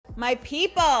My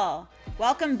people,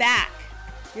 welcome back.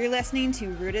 You're listening to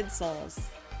Rooted Souls.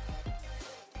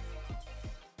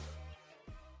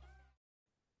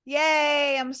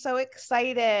 Yay, I'm so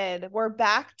excited. We're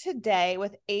back today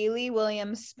with Ailey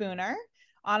Williams Spooner.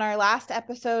 On our last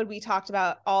episode, we talked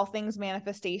about all things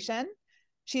manifestation.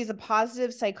 She's a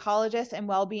positive psychologist and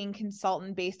well-being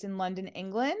consultant based in London,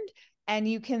 England. And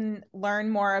you can learn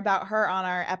more about her on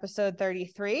our episode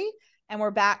 33. And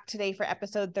we're back today for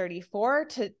episode 34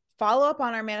 to follow up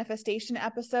on our manifestation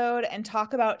episode and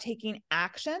talk about taking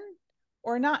action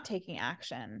or not taking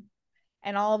action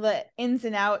and all the ins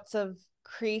and outs of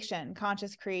creation,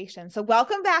 conscious creation. So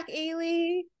welcome back,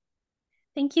 Ailey.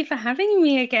 Thank you for having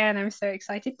me again. I'm so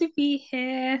excited to be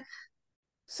here.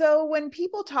 So when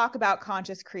people talk about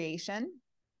conscious creation,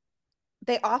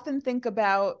 they often think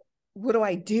about, what do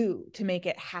I do to make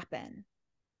it happen?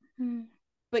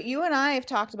 But you and I have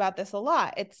talked about this a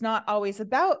lot. It's not always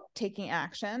about taking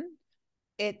action.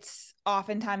 It's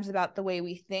oftentimes about the way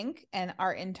we think and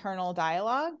our internal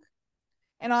dialogue.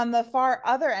 And on the far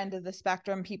other end of the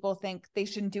spectrum, people think they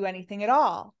shouldn't do anything at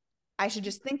all. I should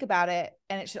just think about it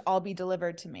and it should all be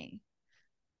delivered to me.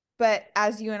 But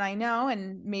as you and I know,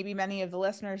 and maybe many of the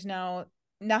listeners know,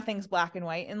 nothing's black and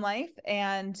white in life.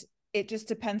 And it just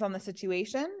depends on the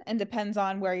situation and depends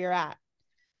on where you're at.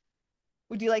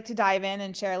 Would you like to dive in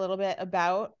and share a little bit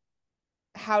about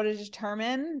how to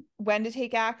determine when to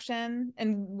take action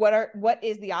and what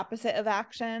is the opposite of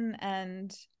action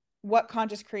and what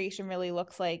conscious creation really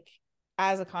looks like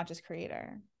as a conscious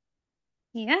creator?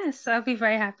 Yes, I'll be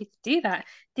very happy to do that.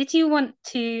 Did you want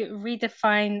to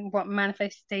redefine what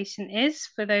manifestation is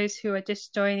for those who are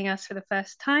just joining us for the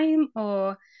first time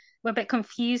or were a bit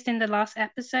confused in the last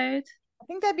episode? I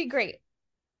think that'd be great.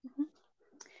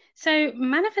 So,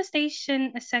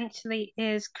 manifestation essentially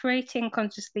is creating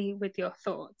consciously with your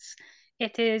thoughts.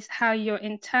 It is how your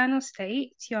internal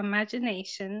state, your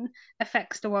imagination,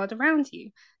 affects the world around you.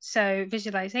 So,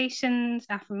 visualizations,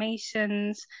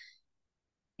 affirmations,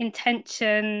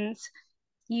 intentions,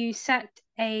 you set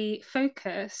a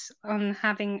focus on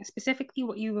having specifically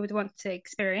what you would want to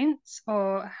experience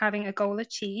or having a goal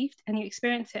achieved, and you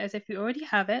experience it as if you already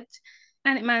have it,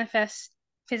 and it manifests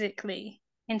physically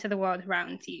into the world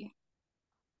around you.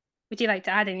 Would you like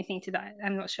to add anything to that?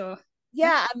 I'm not sure.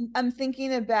 Yeah, I'm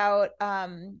thinking about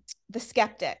the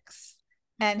skeptics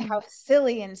and how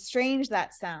silly and strange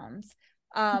that sounds.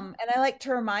 And I like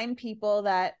to remind people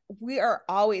that we are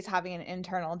always having an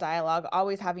internal dialogue,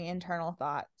 always having internal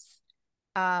thoughts.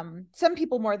 Some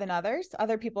people more than others.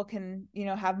 Other people can,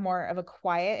 have more of a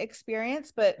quiet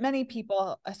experience, but many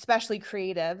people, especially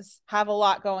creatives, have a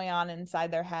lot going on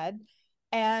inside their head.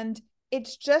 And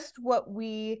it's just what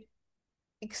we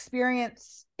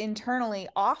experience internally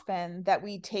often that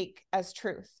we take as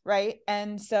truth, right?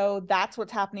 And so that's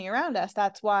what's happening around us.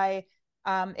 That's why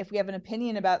if we have an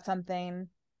opinion about something,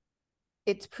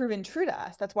 it's proven true to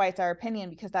us. That's why it's our opinion,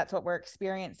 because that's what we're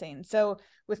experiencing. So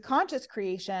with conscious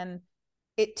creation,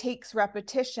 it takes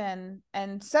repetition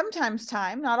and sometimes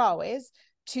time, not always,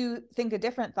 to think a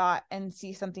different thought and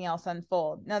see something else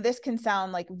unfold. Now, this can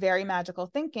sound like very magical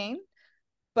thinking,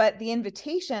 but the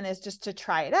invitation is just to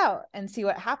try it out and see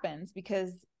what happens,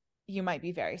 because you might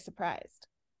be very surprised.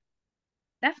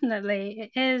 Definitely.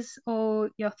 It is all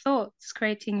your thoughts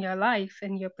creating your life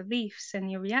and your beliefs and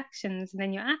your reactions and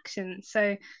then your actions.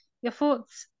 So your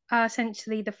thoughts are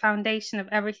essentially the foundation of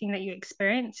everything that you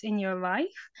experience in your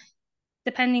life.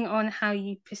 Depending on how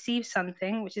you perceive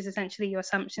something, which is essentially your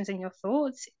assumptions and your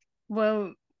thoughts,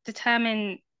 will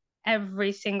determine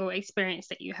every single experience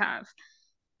that you have,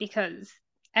 because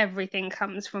everything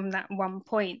comes from that one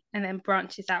point and then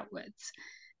branches outwards.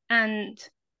 And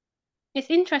it's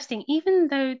interesting, even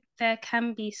though there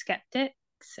can be skeptics,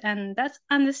 and that's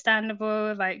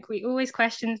understandable. Like, we always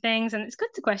question things, and it's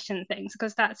good to question things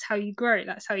because that's how you grow,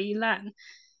 that's how you learn.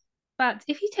 But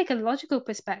if you take a logical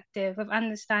perspective of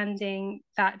understanding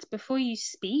that before you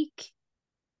speak,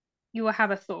 you will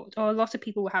have a thought, or a lot of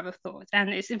people will have a thought. And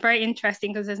it's very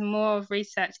interesting because there's more of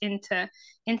research into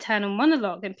internal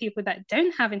monologue and people that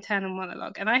don't have internal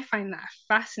monologue. And I find that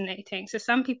fascinating. So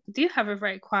some people do have a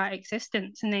very quiet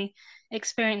existence and they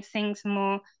experience things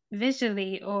more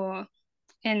visually or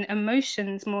in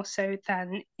emotions more so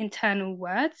than internal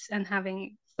words and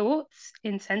having thoughts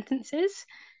in sentences.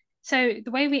 So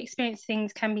the way we experience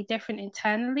things can be different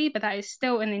internally, but that is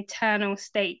still an internal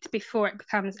state before it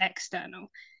becomes external.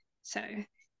 So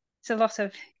it's a lot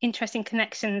of interesting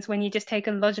connections when you just take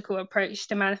a logical approach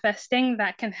to manifesting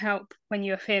that can help when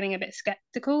you're feeling a bit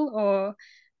skeptical or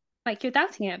like you're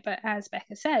doubting it. But as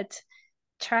Becca said,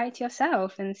 try it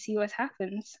yourself and see what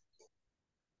happens.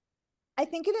 I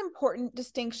think an important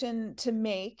distinction to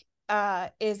make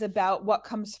is about what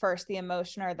comes first, the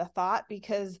emotion or the thought,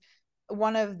 because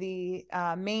one of the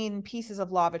main pieces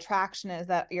of law of attraction is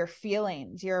that your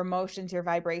feelings, your emotions, your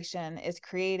vibration is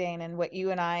creating. And what you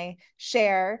and I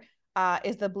share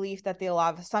is the belief that the law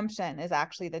of assumption is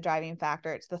actually the driving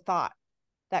factor. It's the thought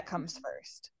that comes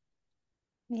first.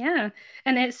 Yeah.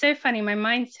 And it's so funny. My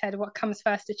mind said, what comes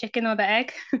first, the chicken or the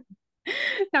egg?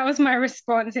 That was my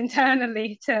response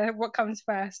internally to what comes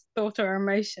first, thought or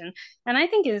emotion. And I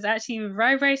think it is actually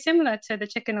very, very similar to the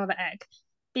chicken or the egg,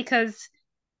 because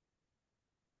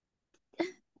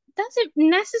does it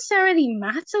necessarily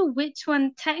matter which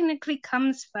one technically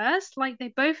comes first? Like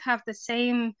they both have the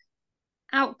same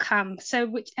outcome. So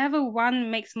whichever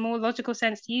one makes more logical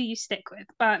sense to you, you stick with.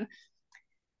 But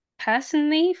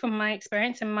personally, from my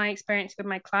experience and my experience with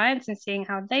my clients and seeing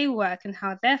how they work and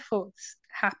how their thoughts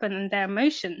happen and their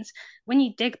emotions, when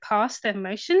you dig past the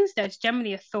emotions, there's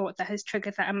generally a thought that has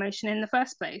triggered that emotion in the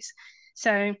first place.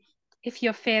 So if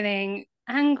you're feeling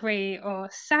angry or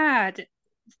sad,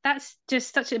 that's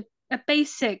just such a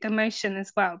basic emotion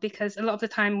as well, because a lot of the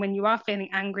time when you are feeling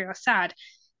angry or sad,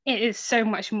 it is so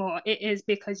much more. It is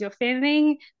because you're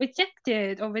feeling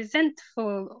rejected or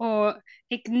resentful or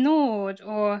ignored,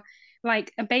 or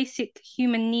like a basic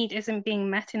human need isn't being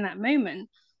met in that moment.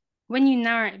 When you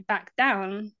narrow it back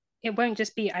down, it won't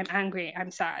just be I'm angry,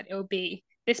 I'm sad. It'll be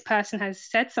this person has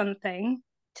said something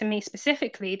to me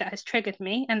specifically that has triggered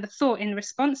me, and the thought in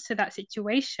response to that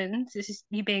situation, this is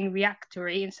you being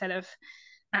reactory instead of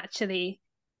actually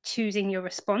choosing your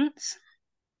response,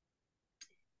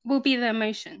 will be the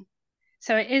emotion.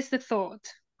 So it is the thought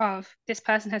of this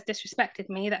person has disrespected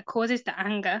me that causes the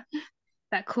anger,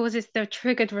 that causes the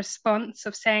triggered response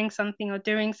of saying something or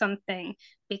doing something,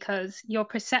 because your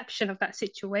perception of that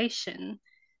situation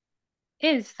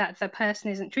is that the person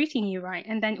isn't treating you right.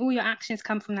 And then all your actions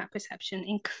come from that perception,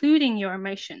 including your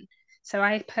emotion. So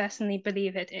I personally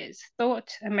believe it is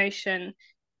thought, emotion,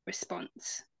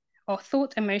 response, or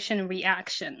thought, emotion,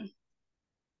 reaction.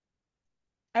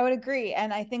 I would agree.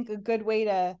 And I think a good way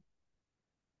to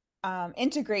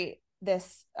integrate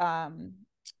this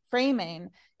framing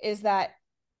is that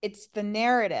it's the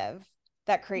narrative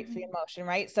that creates the emotion,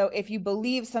 right? So if you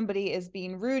believe somebody is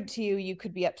being rude to you, you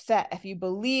could be upset. If you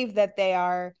believe that they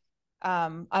are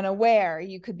unaware,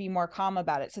 you could be more calm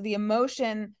about it. So the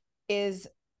emotion is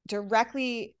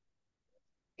directly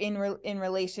in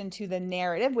relation to the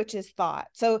narrative, which is thought.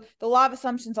 So the law of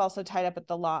assumptions also tied up with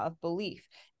the law of belief,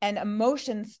 and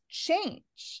emotions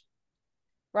change,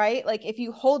 right? Like if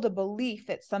you hold a belief,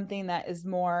 it's something that is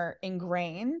more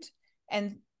ingrained.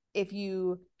 And if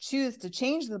you choose to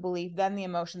change the belief, then the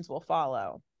emotions will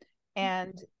follow.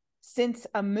 And since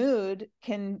a mood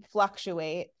can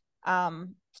fluctuate,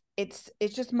 it's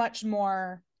just much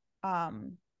more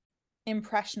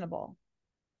impressionable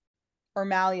or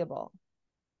malleable.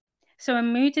 So a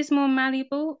mood is more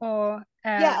malleable, or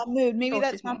Yeah, a mood. Maybe thought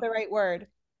that's is not more the right word.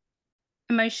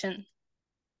 emotion.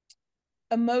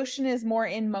 Emotion is more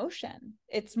in motion.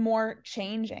 It's more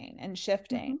changing and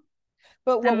shifting. Mm-hmm.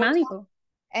 But what And we're malleable.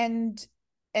 and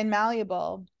and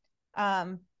malleable,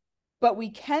 um but we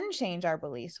can change our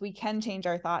beliefs, we can change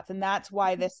our thoughts, and that's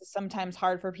why Mm-hmm. this is sometimes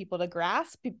hard for people to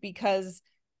grasp, because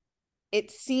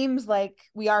it seems like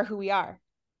we are who we are.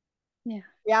 Yeah.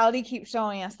 Reality keeps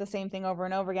showing us the same thing over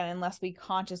and over again unless we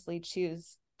consciously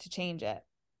choose to change it.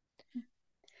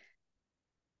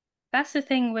 That's the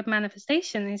thing with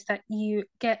manifestation, is that you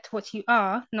get what you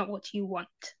are, not what you want.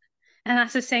 And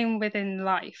that's the same within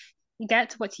life. You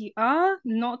get what you are,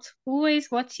 not always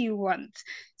what you want.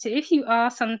 So if you are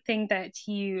something that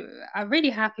you are really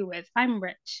happy with, I'm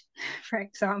rich, for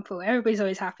example, everybody's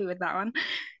always happy with that one.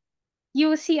 You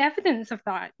will see evidence of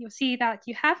that. You'll see that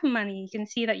you have money. You can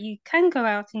see that you can go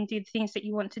out and do the things that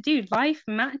you want to do. Life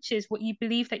matches what you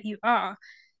believe that you are.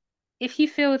 If you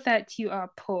feel that you are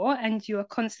poor and you are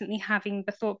constantly having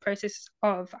the thought process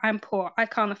of, I'm poor, I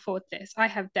can't afford this, I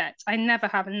have debt, I never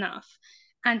have enough,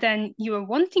 and then you are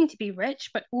wanting to be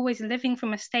rich, but always living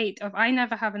from a state of, I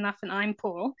never have enough and I'm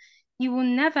poor, you will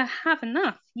never have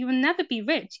enough. You will never be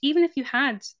rich. Even if you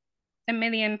had £1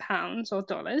 million or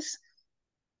dollars,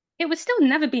 it would still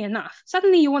never be enough.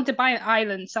 Suddenly you want to buy an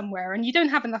island somewhere and you don't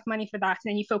have enough money for that,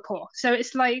 and then you feel poor. So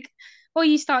it's like, or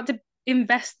you start to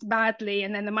invest badly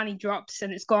and then the money drops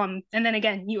and it's gone. And then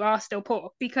again, you are still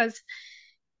poor, because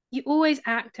you always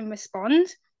act and respond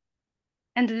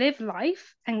and live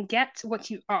life and get what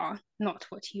you are, not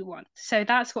what you want. So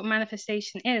that's what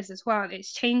manifestation is as well.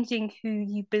 It's changing who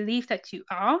you believe that you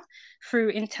are through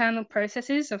internal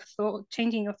processes of thought,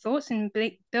 changing your thoughts and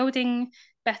building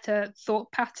better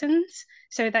thought patterns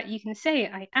so that you can say,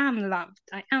 I am loved,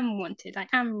 I am wanted, I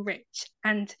am rich,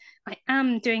 and I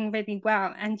am doing really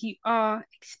well. And you are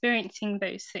experiencing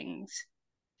those things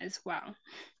as well.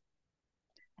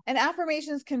 And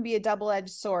affirmations can be a double-edged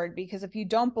sword, because if you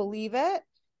don't believe it,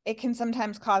 it can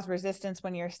sometimes cause resistance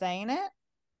when you're saying it.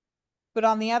 But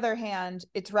on the other hand,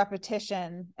 it's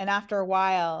repetition. And after a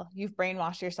while, you've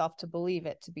brainwashed yourself to believe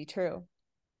it to be true.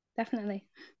 Definitely.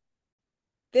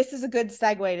 This is a good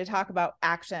segue to talk about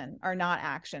action or not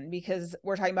action, because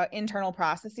we're talking about internal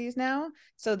processes now.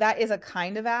 So that is a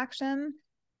kind of action,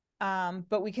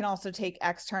 but we can also take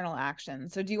external action.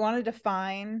 So do you want to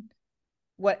define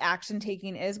what action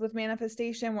taking is with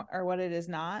manifestation, or what it is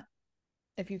not,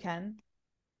 if you can?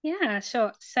 Yeah,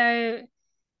 sure. So,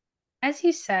 as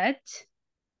you said,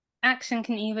 action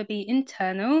can either be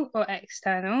internal or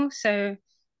external. So,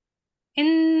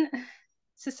 in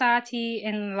society,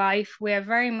 in life, we're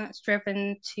very much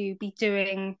driven to be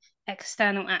doing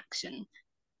external action.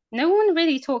 No one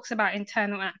really talks about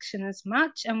internal action as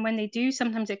much. And when they do,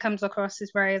 sometimes it comes across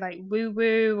as very like woo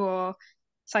woo or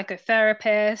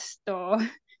psychotherapist or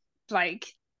like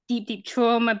deep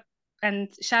trauma and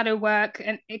shadow work.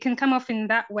 And it can come off in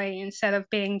that way instead of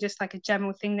being just like a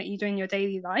general thing that you do in your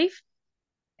daily life.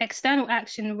 External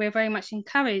action, we're very much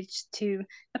encouraged to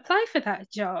apply for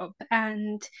that job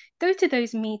and go to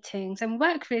those meetings and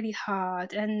work really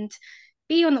hard and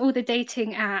be on all the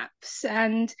dating apps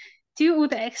and do all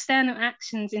the external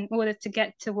actions in order to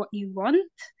get to what you want.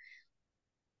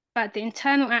 But the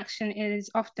internal action is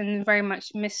often very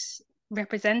much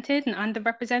misrepresented and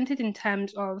underrepresented in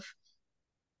terms of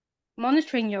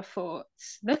monitoring your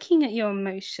thoughts, looking at your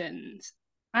emotions,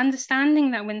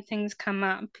 understanding that when things come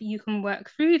up, you can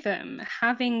work through them,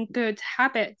 having good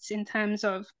habits in terms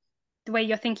of the way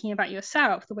you're thinking about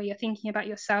yourself, the way you're thinking about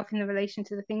yourself in relation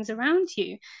to the things around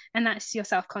you. And that's your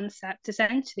self concept,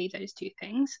 essentially, those two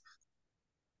things.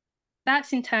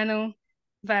 That's internal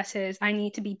versus I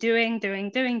need to be doing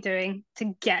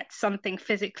to get something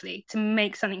physically, to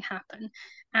make something happen.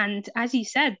 And as you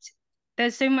said,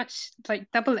 there's so much like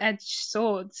double-edged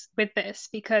swords with this,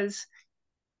 because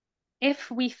if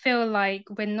we feel like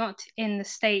we're not in the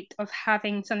state of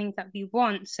having something that we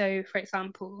want, so for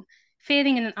example,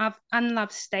 feeling in an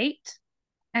unloved state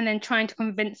and then trying to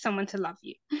convince someone to love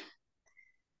you,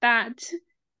 that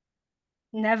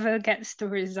never gets the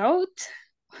result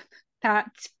that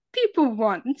people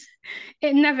want.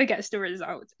 It never gets the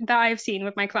result that I've seen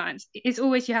with my clients. It's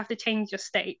always you have to change your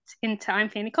state into I'm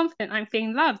feeling confident, I'm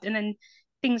feeling loved, and then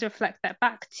things reflect that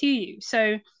back to you.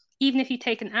 So even if you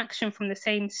take an action from the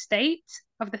same state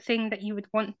of the thing that you would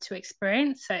want to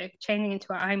experience, so changing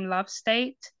into an I'm loved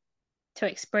state to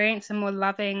experience a more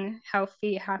loving,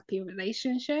 healthy, happy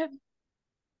relationship,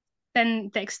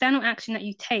 then the external action that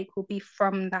you take will be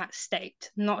from that state,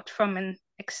 not from an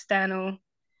external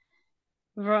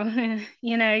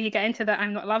you get into the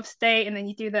I'm not love state, and then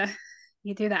you do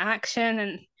the action,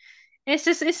 and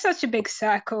it's such a big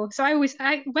circle. So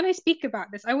I when I speak about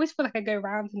this, I always feel like I go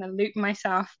around in a loop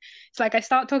myself. It's like I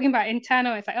start talking about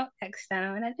internal, it's like, oh,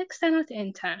 external, and then external to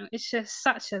internal. It's just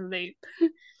such a loop.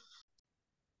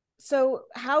 So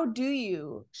how do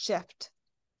you shift,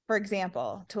 for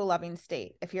example, to a loving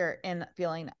state if you're in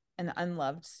feeling an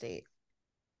unloved state?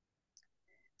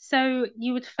 So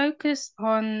you would focus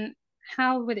on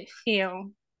how would it feel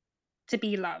to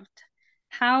be loved?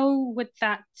 How would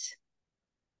that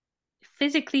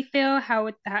physically feel? How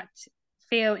would that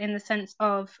feel in the sense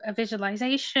of a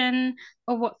visualization?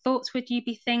 Or what thoughts would you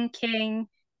be thinking?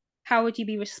 How would you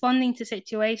be responding to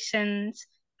situations?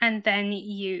 And then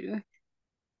you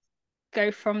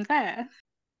go from there.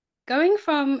 Going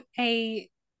from a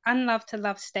unloved to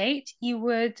love state, you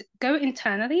would go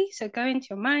internally. So go into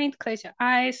your mind, close your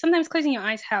eyes. Sometimes closing your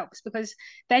eyes helps, because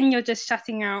then you're just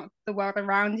shutting out the world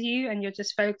around you and you're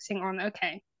just focusing on,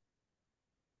 okay,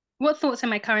 what thoughts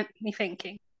am I currently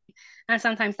thinking? And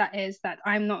sometimes that is that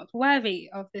I'm not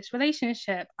worthy of this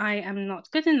relationship, I am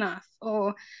not good enough,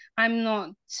 or I'm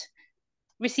not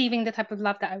receiving the type of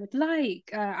love that I would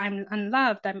like, I'm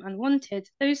unloved, I'm unwanted.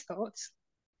 Those thoughts,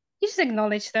 you just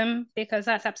acknowledge them, because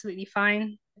that's absolutely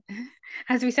fine.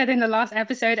 As we said in the last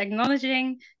episode,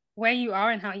 acknowledging where you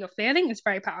are and how you're feeling is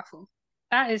very powerful.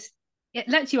 That is, it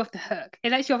lets you off the hook.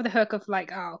 It lets you off the hook of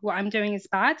like, oh, what I'm doing is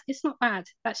bad. It's not bad.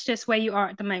 That's just where you are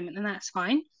at the moment, and that's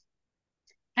fine.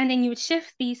 And then you would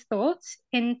shift these thoughts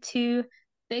into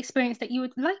the experience that you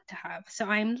would like to have. So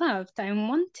I'm loved, I'm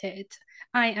wanted,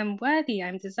 I am worthy,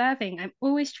 I'm deserving, I'm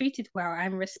always treated well,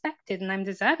 I'm respected, and I'm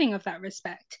deserving of that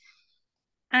respect.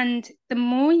 And the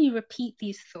more you repeat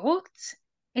these thoughts,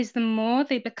 is the more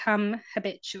they become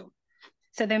habitual.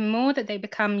 So the more that they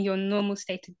become your normal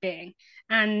state of being.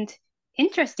 And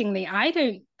interestingly, I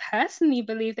don't personally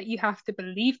believe that you have to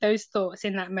believe those thoughts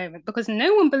in that moment, because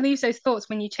no one believes those thoughts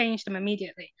when you change them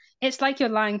immediately. It's like you're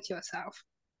lying to yourself.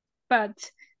 But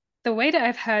the way that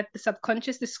I've heard the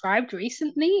subconscious described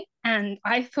recently, and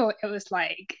I thought it was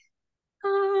like,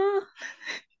 ah,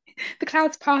 the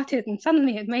clouds parted, and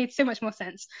suddenly it made so much more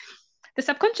sense. The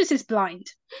subconscious is blind.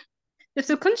 The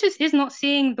subconscious is not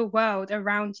seeing the world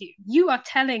around you. You are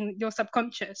telling your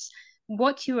subconscious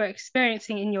what you are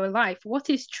experiencing in your life, what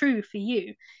is true for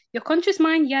you. Your conscious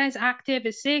mind, yeah, is active,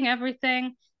 is seeing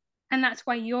everything. And that's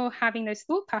why you're having those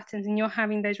thought patterns and you're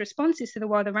having those responses to the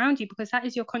world around you, because that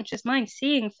is your conscious mind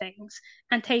seeing things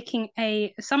and taking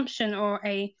a assumption or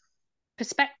a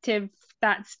perspective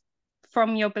that's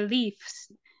from your beliefs.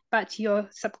 But your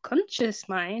subconscious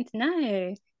mind, no,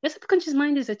 your subconscious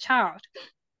mind is a child.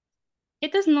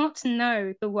 It does not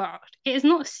know the world. It is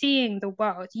not seeing the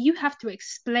world. You have to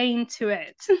explain to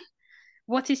it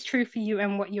what is true for you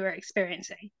and what you are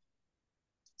experiencing.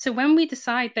 So when we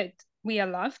decide that we are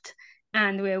loved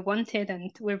and we're wanted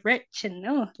and we're rich and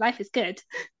oh, life is good,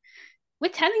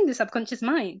 we're telling the subconscious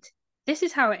mind, this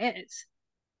is how it is.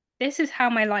 This is how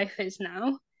my life is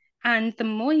now. And the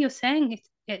more you're saying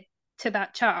it to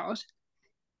that child,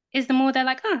 is the more they're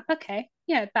like, oh, okay,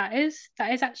 yeah, that is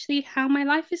actually how my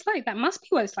life is like. That must be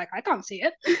what it's like. I can't see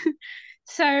it.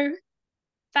 So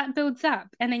that builds up,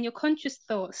 and then your conscious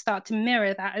thoughts start to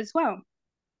mirror that as well.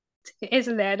 It is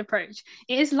a layered approach.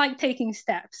 It is like taking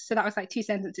steps. So that was like two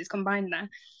sentences combined there.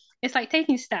 It's like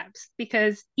taking steps,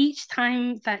 because each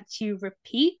time that you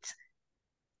repeat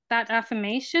that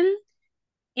affirmation,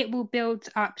 it will build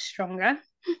up stronger,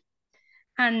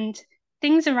 and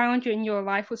things around you in your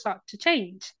life will start to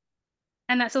change.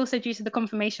 And that's also due to the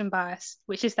confirmation bias,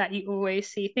 which is that you always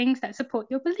see things that support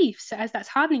your beliefs. So as that's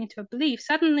hardening into a belief,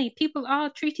 suddenly people are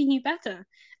treating you better.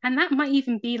 And that might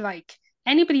even be like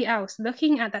anybody else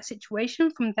looking at that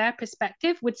situation from their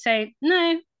perspective would say,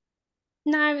 no,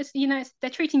 no, they're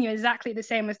treating you exactly the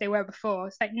same as they were before.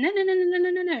 It's like, no, no, no, no, no,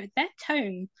 no, no, no. Their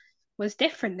tone was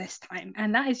different this time.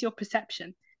 And that is your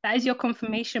perception. That is your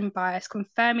confirmation bias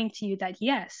confirming to you that,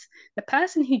 yes, the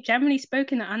person who generally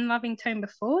spoke in an unloving tone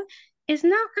before is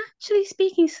now actually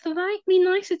speaking slightly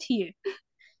nicer to you.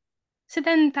 So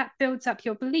then that builds up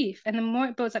your belief. And the more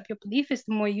it builds up your belief is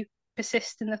the more you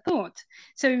persist in the thought.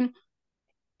 So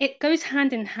it goes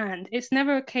hand in hand. It's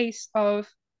never a case of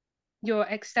your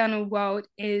external world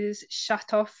is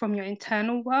shut off from your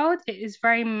internal world. It is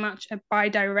very much a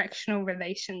bi-directional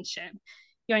relationship.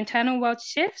 Your internal world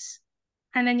shifts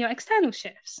and then your external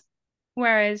shifts.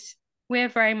 Whereas we're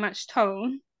very much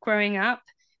told growing up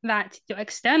that your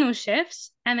external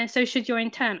shifts and then so should your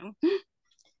internal,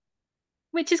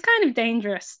 which is kind of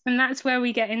dangerous. And that's where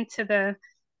we get into the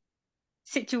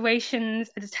situations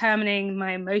determining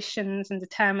my emotions and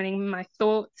determining my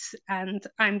thoughts, and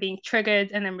I'm being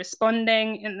triggered and then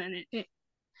responding, and then it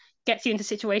gets you into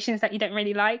situations that you don't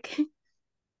really like.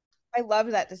 I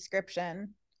love that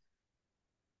description.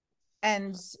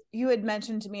 And you had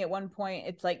mentioned to me at one point,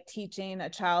 it's like teaching a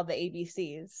child the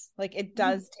ABCs. Like it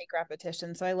does take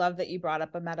repetition. So I love that you brought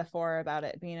up a metaphor about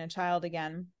it being a child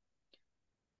again.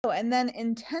 Oh, and then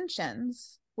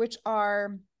intentions, which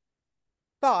are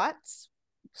thoughts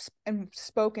and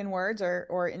spoken words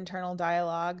or internal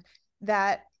dialogue,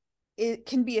 that it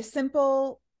can be a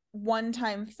simple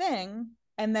one-time thing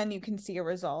and then you can see a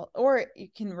result, or you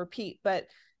can repeat, but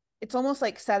it's almost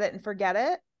like set it and forget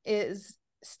it is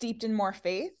steeped in more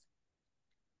faith.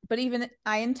 But even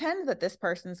I intend that this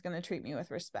person is going to treat me with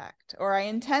respect, or I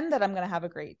intend that I'm going to have a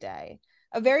great day.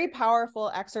 A very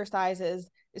powerful exercise is,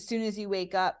 as soon as you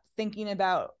wake up, thinking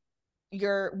about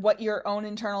what your own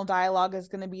internal dialogue is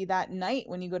going to be that night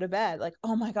when you go to bed. Like,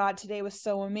 oh my God, today was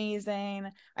so amazing.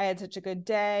 I had such a good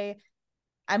day.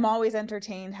 I'm always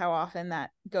entertained how often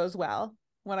that goes well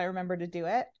when I remember to do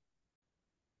it.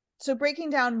 So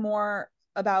breaking down more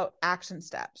about action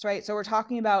steps, right? So we're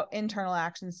talking about internal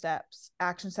action steps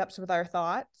with our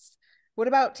thoughts. What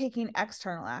about taking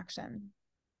external action?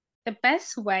 The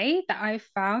best way that I've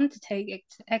found to take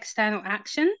external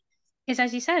action is,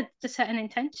 as you said, to set an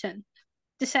intention.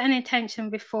 To set an intention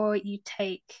before you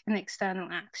take an external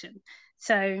action.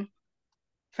 So,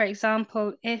 for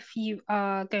example, if you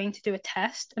are going to do a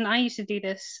test, and I used to do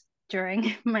this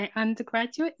during my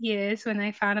undergraduate years when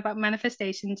I found about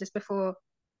manifestation just before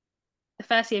the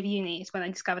first year of uni is when I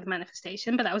discovered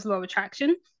manifestation, but that was law of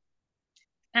attraction.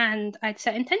 And I'd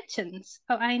set intentions.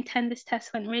 Oh, I intend this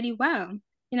test went really well.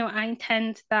 You know, I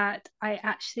intend that I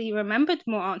actually remembered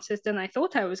more answers than I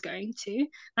thought I was going to.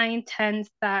 I intend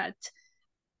that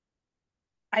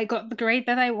I got the grade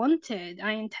that I wanted.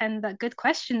 I intend that good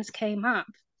questions came up.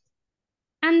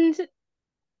 And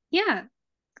yeah,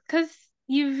 because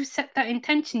you've set that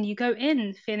intention, you go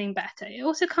in feeling better. It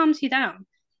also calms you down.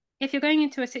 If you're going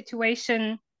into a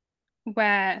situation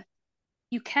where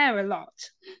you care a lot,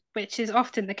 which is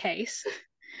often the case,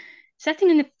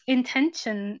 setting an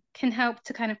intention can help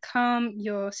to kind of calm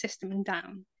your system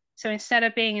down. So instead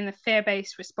of being in the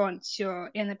fear-based response, you're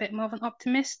in a bit more of an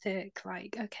optimistic,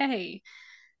 like, okay,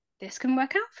 this can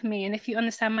work out for me. And if you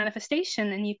understand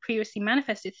manifestation and you've previously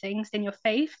manifested things, then your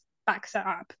faith backs that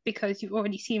up because you've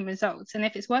already seen results. And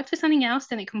if it's worked for something else,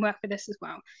 then it can work for this as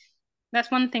well. That's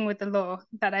one thing with the law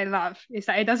that I love, is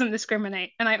that it doesn't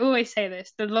discriminate. And I always say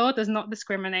this, the law does not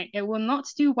discriminate. It will not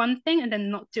do one thing and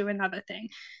then not do another thing.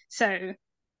 So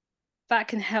that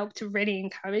can help to really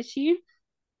encourage you.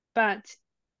 But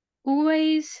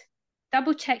always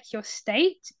double check your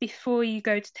state before you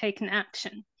go to take an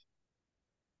action.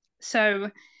 So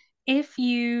if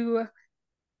you,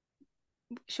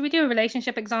 should we do a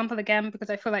relationship example again? Because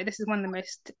I feel like this is one of the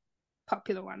most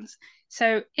popular ones.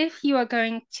 So if you are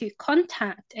going to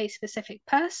contact a specific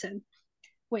person,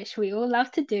 which we all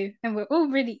love to do and we're all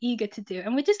really eager to do,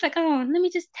 and we're just like, oh, let me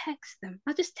just text them.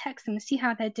 I'll just text them and see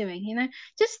how they're doing, you know,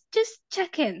 just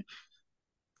check in.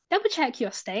 Double check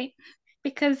your state,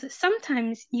 because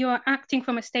sometimes you're acting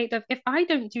from a state of, if I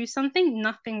don't do something,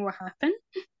 nothing will happen.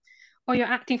 Or you're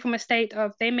acting from a state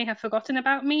of, they may have forgotten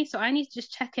about me, so I need to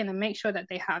just check in and make sure that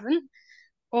they haven't.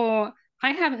 Or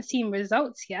I haven't seen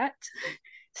results yet,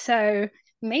 so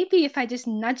maybe if I just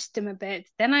nudge them a bit,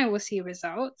 then I will see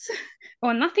results.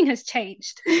 Or nothing has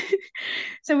changed.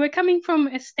 So we're coming from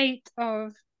a state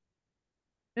of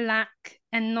lack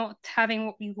and not having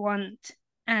what we want,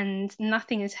 and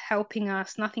nothing is helping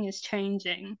us, nothing is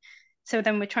changing. So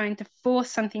then we're trying to force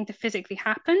something to physically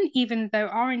happen, even though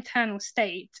our internal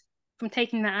state from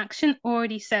taking that action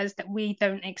already says that we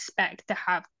don't expect to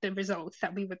have the results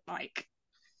that we would like.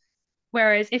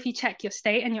 Whereas if you check your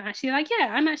state and you're actually like, yeah,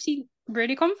 I'm actually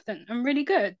really confident, I'm really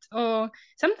good. Or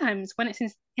sometimes when it's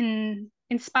in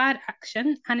inspired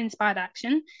action,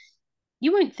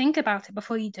 you won't think about it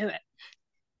before you do it.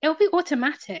 It'll be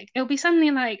automatic. It'll be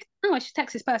something like, oh, I should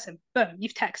text this person. Boom,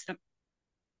 you've texted them.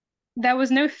 There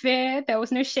was no fear. There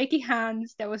was no shaky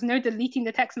hands. There was no deleting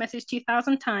the text message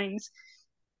 2,000 times.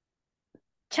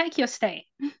 Check your state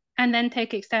and then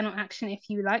take external action if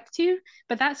you like to.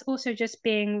 But that's also just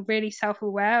being really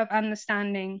self-aware of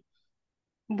understanding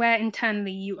where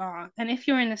internally you are. And if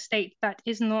you're in a state that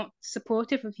is not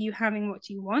supportive of you having what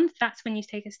you want, that's when you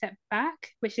take a step back,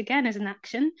 which again is an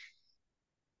action,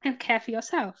 and care for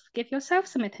yourself. Give yourself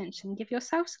some attention, give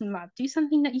yourself some love, do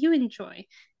something that you enjoy.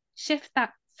 Shift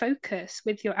that focus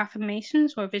with your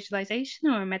affirmations or visualization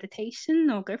or a meditation,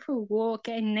 or go for a walk,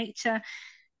 get in nature.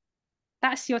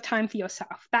 That's your time for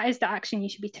yourself. That is the action you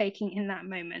should be taking in that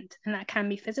moment. And that can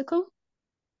be physical.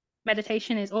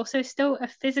 Meditation is also still a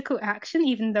physical action,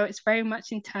 even though it's very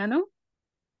much internal.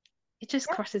 It just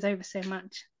crosses over so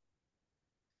much.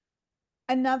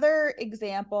 Another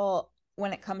example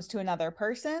when it comes to another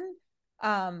person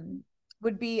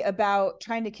would be about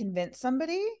trying to convince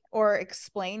somebody or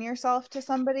explain yourself to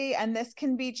somebody. And this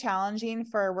can be challenging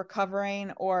for recovering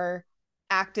or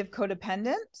active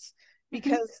codependents,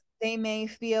 because they may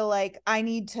feel like, I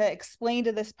need to explain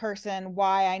to this person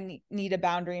why I need a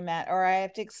boundary met, or I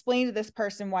have to explain to this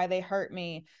person why they hurt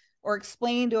me, or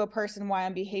explain to a person why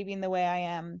I'm behaving the way I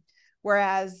am.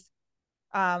 Whereas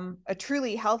a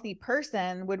truly healthy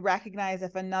person would recognize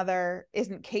if another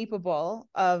isn't capable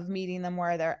of meeting them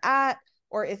where they're at,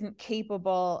 or isn't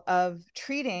capable of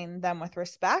treating them with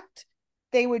respect,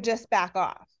 they would just back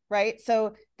off, right?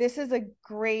 So this is a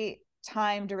great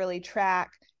time to really track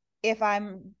if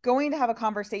I'm going to have a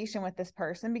conversation with this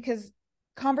person, because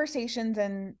conversations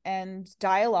and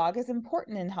dialogue is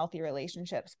important in healthy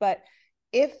relationships. But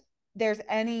if there's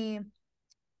any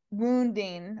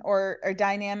wounding or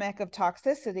dynamic of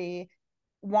toxicity,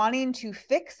 wanting to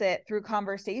fix it through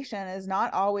conversation is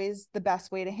not always the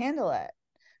best way to handle it,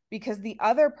 because the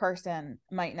other person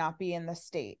might not be in the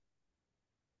state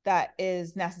that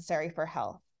is necessary for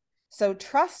health. So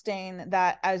trusting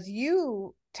that as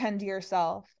you tend to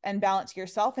yourself and balance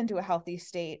yourself into a healthy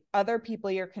state, other people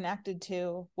you're connected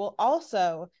to will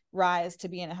also rise to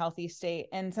be in a healthy state.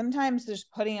 And sometimes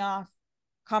just putting off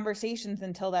conversations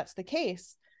until that's the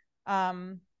case.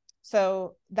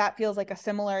 So that feels like a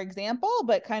similar example,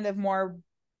 but kind of more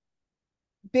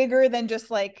bigger than just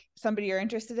like somebody you're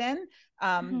interested in,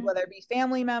 whether it be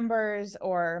family members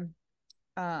or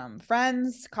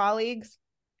friends, colleagues,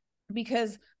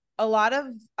 because a lot of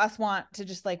us want to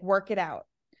just like work it out.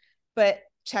 But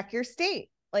check your state.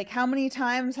 Like, how many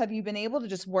times have you been able to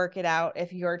just work it out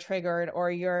if you're triggered or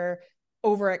you're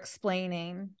over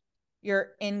explaining, you're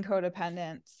in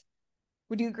codependence?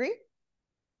 Would you agree?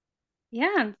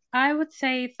 Yeah, I would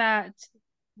say that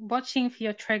watching for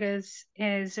your triggers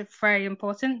is very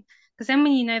important because then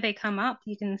when you know they come up,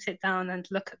 you can sit down and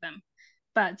look at them.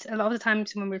 But a lot of the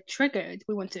times when we're triggered,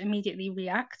 we want to immediately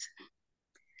react.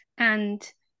 And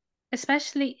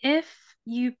especially if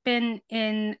you've been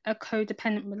in a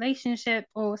codependent relationship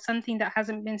or something that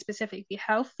hasn't been specifically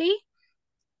healthy,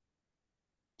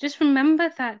 just remember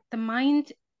that the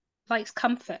mind likes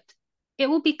comfort. It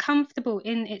will be comfortable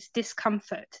in its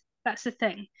discomfort. That's the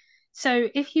thing. So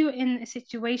if you're in a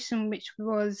situation which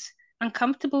was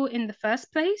uncomfortable in the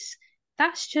first place,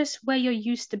 that's just where you're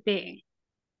used to being.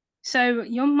 So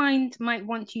your mind might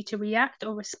want you to react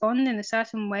or respond in a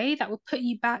certain way that will put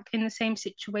you back in the same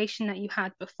situation that you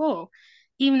had before,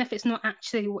 even if it's not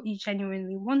actually what you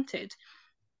genuinely wanted.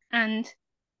 And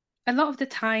a lot of the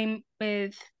time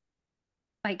with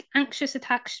like anxious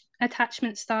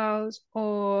attachment styles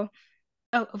or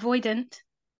avoidant,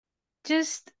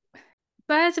 just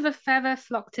birds of a feather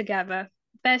flock together.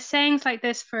 There's sayings like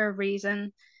this for a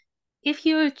reason. If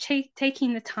you're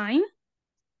taking the time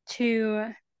to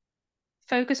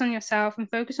focus on yourself and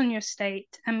focus on your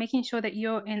state and making sure that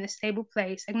you're in a stable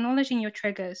place, acknowledging your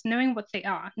triggers, knowing what they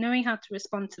are, knowing how to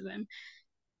respond to them,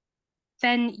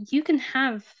 then you can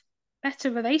have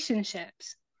better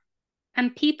relationships.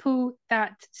 And people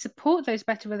that support those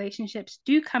better relationships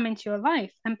do come into your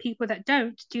life, and people that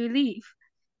don't do leave.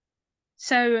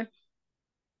 So,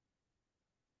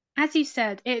 as you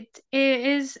said, it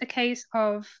is a case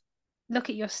of look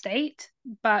at your state,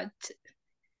 but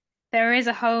there is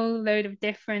a whole load of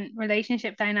different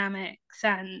relationship dynamics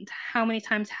and how many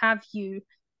times have you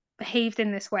behaved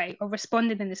in this way or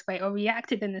responded in this way or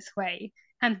reacted in this way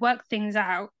and worked things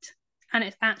out and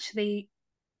it's actually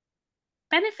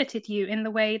benefited you in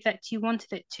the way that you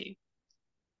wanted it to.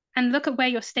 And look at where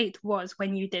your state was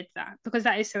when you did that, because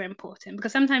that is so important.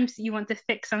 Because sometimes you want to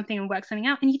fix something and work something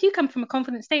out, and you do come from a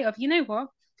confident state of, you know what,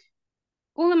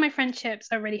 all of my friendships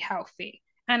are really healthy.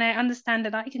 And I understand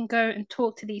that I can go and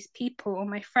talk to these people or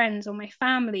my friends or my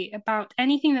family about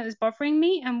anything that is bothering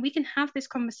me, and we can have this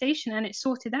conversation and it's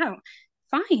sorted out.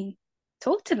 Fine,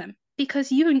 talk to them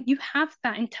because you have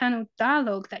that internal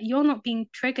dialogue that you're not being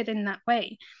triggered in that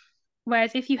way.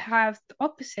 Whereas if you have the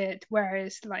opposite,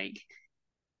 whereas like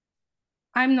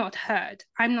I'm not heard,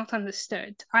 I'm not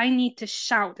understood, I need to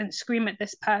shout and scream at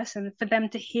this person for them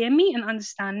to hear me and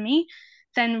understand me,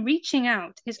 then reaching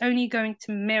out is only going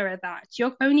to mirror that.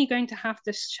 You're only going to have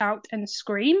to shout and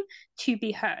scream to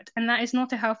be heard. And that is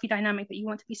not a healthy dynamic that you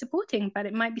want to be supporting, but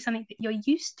it might be something that you're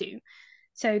used to.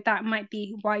 So that might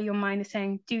be why your mind is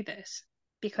saying do this,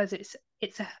 because it's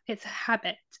a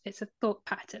habit, it's a thought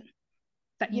pattern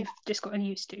that Yeah. you've just gotten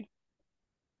used to.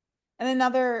 And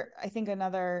another, I think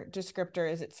another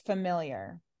descriptor is it's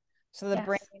familiar. So the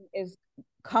brain Yes. is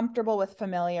comfortable with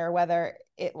familiar, whether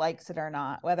it likes it or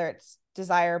not, whether it's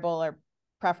desirable or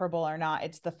preferable or not.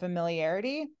 It's the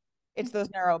familiarity. It's those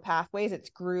neural pathways, it's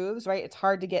grooves, right? It's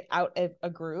hard to get out of a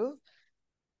groove.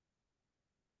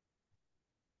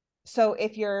 So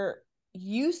if you're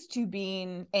used to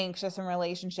being anxious in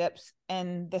relationships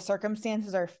and the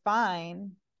circumstances are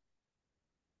fine,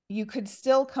 you could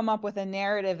still come up with a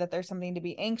narrative that there's something to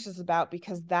be anxious about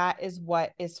because that is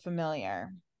what is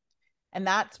familiar. And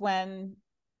that's when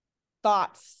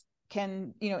thoughts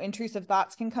can, intrusive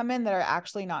thoughts can come in that are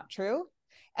actually not true.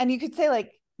 And you could say,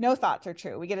 like, no thoughts are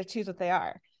true. We get to choose what they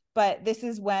are. But this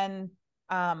is when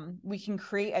we can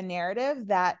create a narrative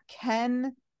that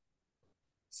can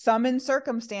summon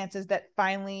circumstances that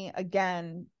finally,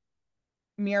 again,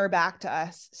 mirror back to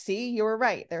us. See, you were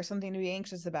right. There's something to be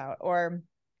anxious about. Or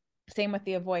same with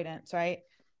the avoidance, right?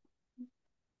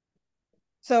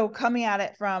 So coming at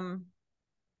it from,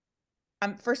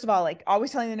 I'm first of all, like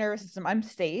always telling the nervous system, I'm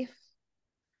safe.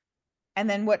 And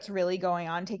then what's really going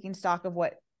on, taking stock of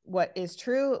what is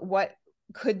true. What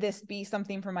could this be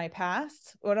something from my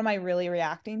past? What am I really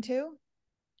reacting to?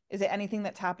 Is it anything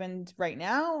that's happened right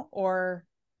now? Or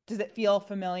does it feel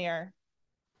familiar?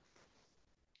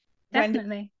 When did,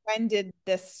 Definitely. when did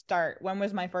this start? When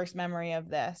was my first memory of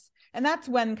this? And that's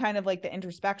when kind of like the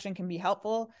introspection can be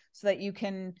helpful so that you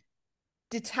can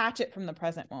detach it from the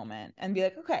present moment and be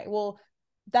like, okay, well,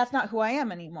 that's not who I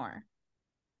am anymore.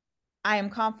 I am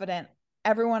confident.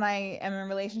 Everyone I am in a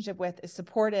relationship with is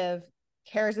supportive,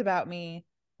 cares about me.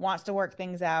 wants to work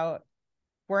things out,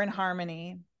 we're in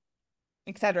harmony,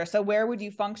 etc. So where would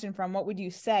you function from? What would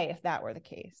you say if that were the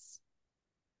case?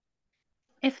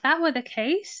 If that were the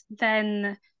case,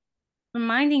 then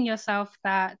reminding yourself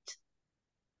that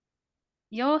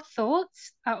your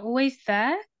thoughts are always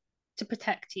there to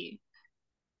protect you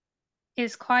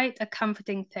is quite a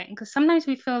comforting thing, because sometimes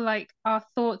we feel like our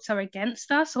thoughts are against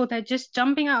us, or they're just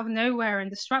jumping out of nowhere and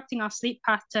disrupting our sleep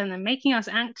pattern and making us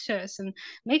anxious and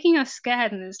making us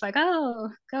scared, and it's like, oh,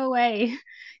 go away.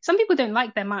 Some people don't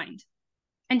like their mind,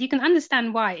 and you can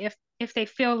understand why if they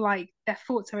feel like their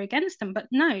thoughts are against them. But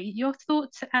no, your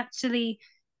thoughts are actually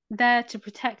there to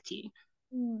protect you.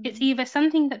 It's either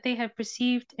something that they have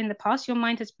perceived in the past, your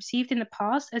mind has perceived in the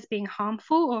past as being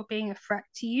harmful or being a threat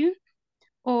to you,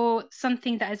 or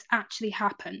something that has actually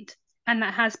happened and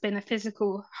that has been a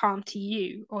physical harm to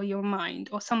you or your mind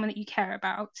or someone that you care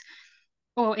about,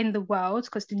 or in the world,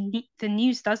 because the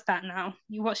news does that now.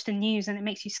 You watch the news and it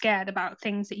makes you scared about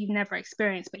things that you've never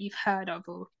experienced but you've heard of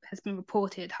or has been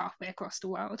reported halfway across the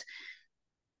world.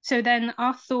 So then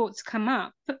our thoughts come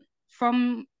up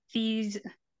from these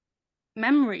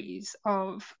memories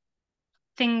of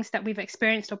things that we've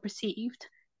experienced or perceived,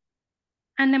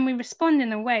 and then we respond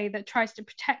in a way that tries to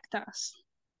protect us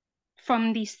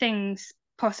from these things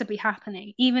possibly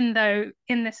happening, even though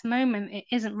in this moment it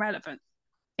isn't relevant.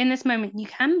 In this moment, you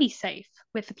can be safe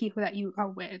with the people that you are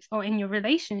with or in your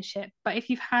relationship. But if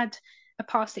you've had a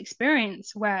past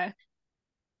experience where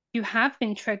you have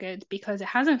been triggered because it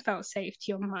hasn't felt safe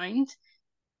to your mind,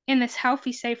 in this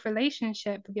healthy, safe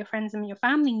relationship with your friends and your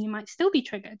family, you might still be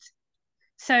triggered.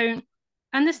 So,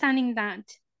 understanding that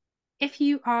if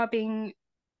you are being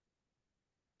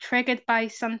triggered by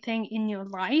something in your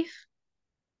life,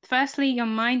 firstly, your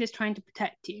mind is trying to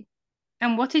protect you.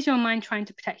 And what is your mind trying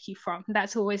to protect you from?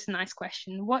 That's always a nice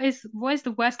question. What is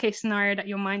the worst case scenario that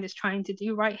your mind is trying to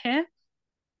do right here?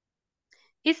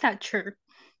 Is that true?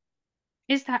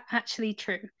 Is that actually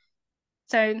true?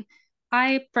 So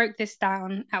I broke this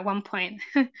down at one point.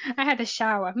 I had a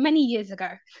shower many years ago,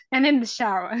 and in the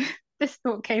shower, this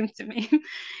thought came to me.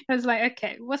 I was like,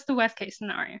 okay, what's the worst case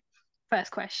scenario?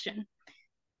 First question.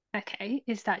 Okay,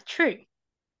 is that true?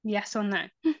 Yes or no?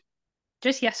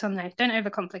 Just yes or no. Don't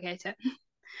overcomplicate it.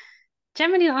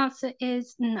 Generally, the answer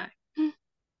is no.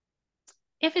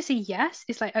 If it's a yes,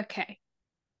 it's like, okay,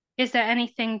 is there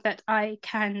anything that I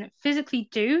can physically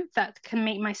do that can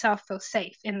make myself feel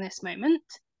safe in this moment?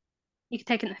 You can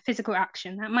take a physical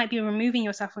action. That might be removing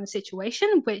yourself from the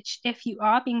situation, which if you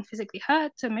are being physically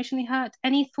hurt, emotionally hurt,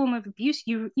 any form of abuse,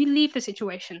 you leave the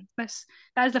situation. That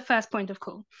is the first point of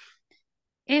call.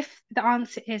 If the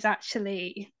answer is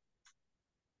actually,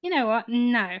 you know what,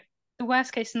 no, the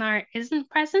worst case scenario isn't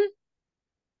present,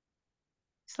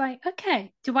 it's like,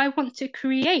 okay, do I want to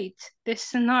create this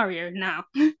scenario now?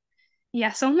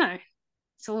 Yes or no?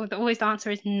 So always the answer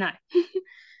is no.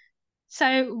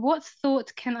 So what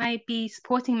thought can I be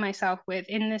supporting myself with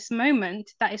in this moment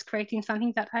that is creating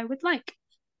something that I would like?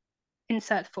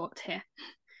 Insert thought here.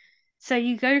 So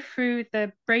you go through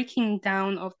the breaking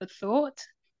down of the thought,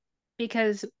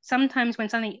 because sometimes when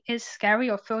something is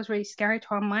scary or feels really scary to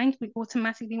our mind, we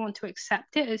automatically want to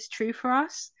accept it as true for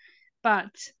us.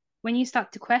 But when you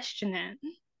start to question it,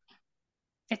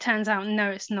 it turns out, no,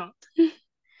 it's not.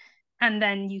 And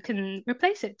then you can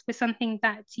replace it with something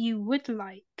that you would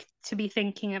like to be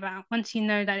thinking about once you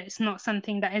know that it's not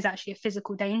something that is actually a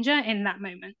physical danger in that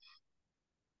moment.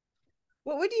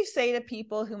 What would you say to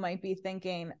people who might be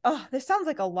thinking, oh, this sounds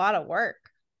like a lot of work?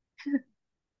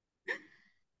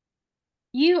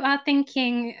 You are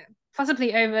thinking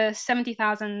possibly over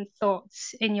 70,000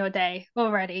 thoughts in your day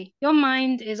already. Your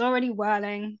mind is already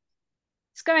whirling.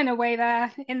 It's going away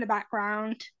there in the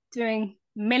background, doing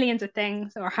millions of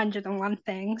things or 101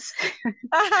 things.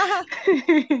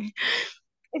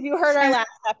 If you heard our So, last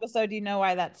episode, you know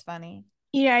why that's funny.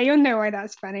 yeah, you'll know why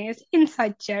that's funny. It's an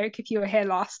inside joke if you were here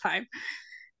last time.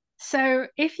 So,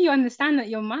 if you understand that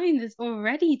your mind is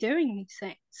already doing these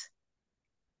things,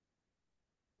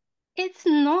 it's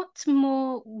not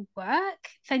more work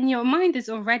than your mind is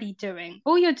already doing.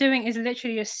 All you're doing is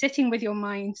literally just sitting with your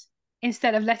mind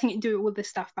instead of letting it do all this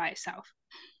stuff by itself.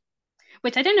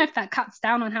 Which I don't know if that cuts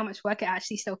down on how much work it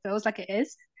actually still feels like it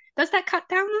is. Does that cut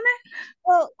down on it?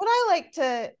 Well,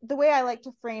 the way I like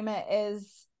to frame it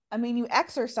is, I mean, you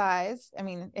exercise. I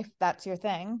mean, if that's your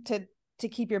thing, to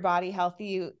keep your body healthy,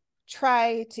 you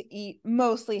try to eat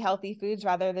mostly healthy foods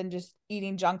rather than just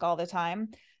eating junk all the time.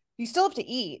 You still have to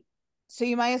eat, so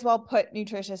you might as well put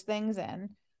nutritious things in.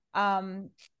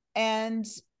 And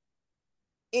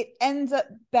it ends up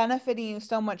benefiting you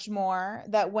so much more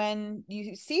that when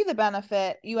you see the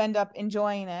benefit, you end up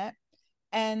enjoying it.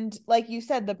 And like you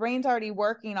said, the brain's already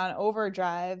working on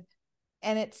overdrive,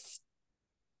 and it's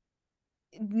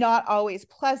not always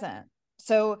pleasant.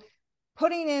 So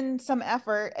putting in some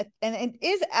effort and it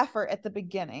is effort at the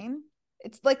beginning.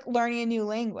 It's like learning a new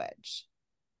language.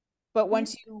 But Yeah.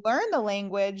 once you learn the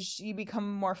language, you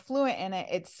become more fluent in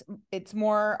it. It's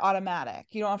more automatic.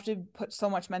 You don't have to put so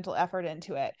much mental effort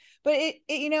into it. But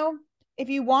if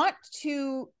you want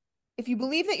to, if you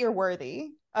believe that you're worthy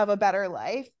of a better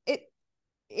life, it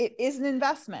is an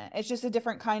investment. It's just a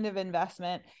different kind of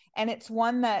investment, and it's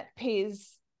one that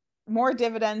pays more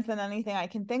dividends than anything I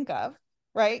can think of,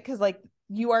 right? Because like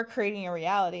you are creating a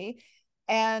reality,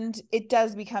 and it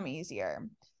does become easier.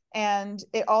 And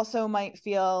it also might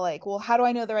feel like, well, how do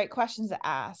I know the right questions to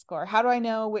ask? Or how do I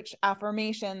know which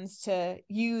affirmations to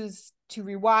use to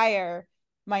rewire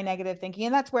my negative thinking?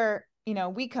 And that's where,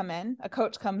 we come in, a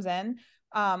coach comes in.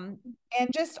 Um, and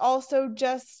just also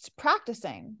just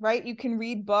practicing, right? You can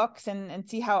read books and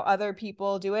see how other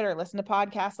people do it, or listen to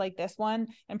podcasts like this one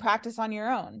and practice on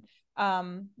your own.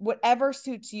 Whatever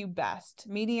suits you best,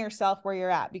 meeting yourself where you're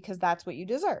at, because that's what you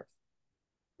deserve.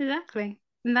 Exactly.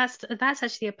 And that's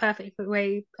actually a perfect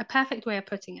way of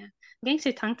putting it. I'm getting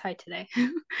so tongue-tied today.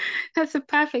 That's a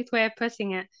perfect way of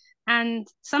putting it. And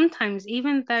sometimes,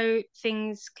 even though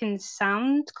things can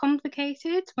sound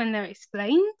complicated when they're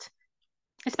explained,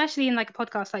 especially in like a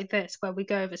podcast like this, where we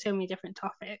go over so many different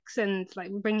topics and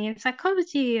like we bring in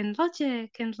psychology and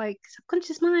logic and like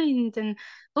subconscious mind and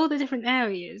all the different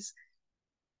areas,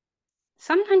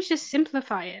 sometimes just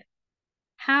simplify it.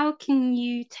 How can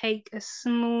you take a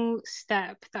small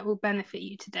step that will benefit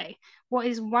you today? What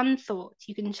is one thought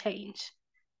you can change?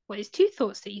 What is two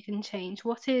thoughts that you can change?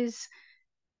 What is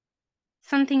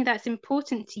something that's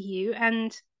important to you?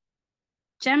 And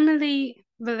generally,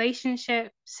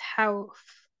 relationships, health,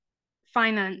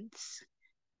 finance,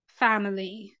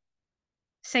 family,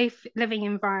 safe living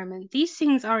environment, these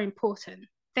things are important.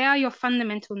 They are your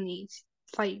fundamental needs.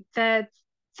 It's like they're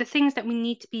the things that we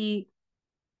need to be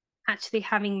actually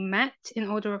having met in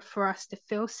order for us to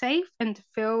feel safe and to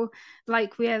feel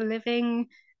like we are living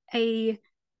a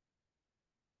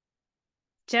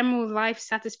general life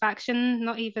satisfaction,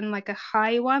 not even like a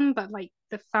high one, but like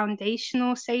the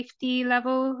foundational safety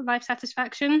level life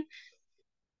satisfaction.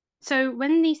 So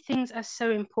when these things are so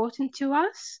important to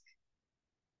us,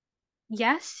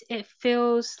 yes, it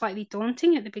feels slightly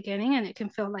daunting at the beginning and it can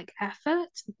feel like effort,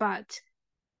 but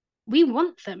we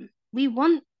want them. We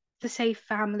want the safe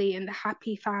family and the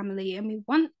happy family, and we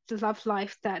want the love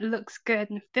life that looks good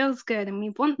and feels good, and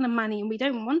we want the money and we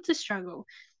don't want to struggle.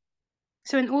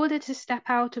 So, in order to step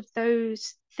out of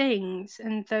those things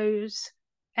and those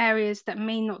areas that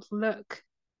may not look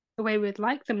the way we'd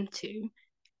like them to,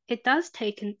 it does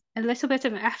take a little bit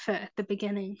of effort at the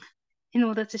beginning in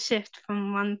order to shift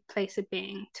from one place of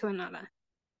being to another.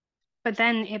 But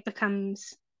then it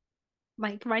becomes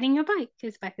like riding your bike,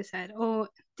 as Becca said, or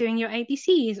doing your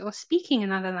ABCs or speaking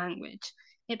another language.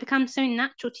 It becomes so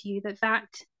natural to you that that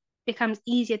becomes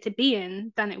easier to be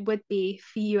in than it would be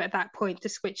for you at that point to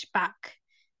switch back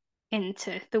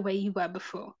into the way you were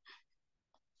before.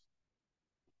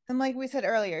 And like we said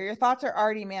earlier, your thoughts are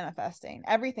already manifesting.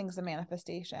 Everything's a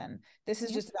manifestation. This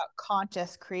is Yeah. just about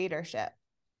conscious creatorship.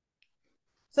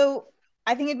 So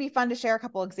I think it'd be fun to share a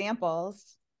couple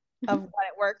examples of Mm-hmm. when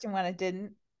it worked and when it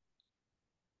didn't.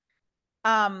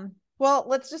 Well,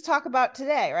 let's just talk about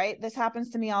today, right? This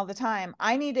happens to me all the time.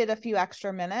 I needed a few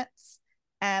extra minutes,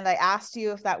 and I asked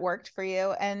you if that worked for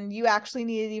you, and you actually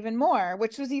needed even more,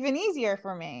 which was even easier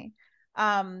for me.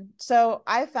 So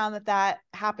I found that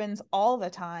happens all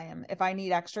the time. If I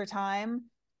need extra time,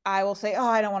 I will say, "Oh,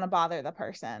 I don't want to bother the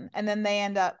person." And then they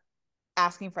end up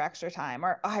asking for extra time,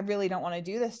 or, "Oh, I really don't want to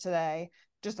do this today."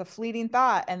 Just a fleeting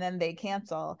thought, and then they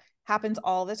cancel. Happens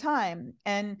all the time.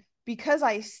 And because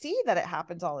I see that it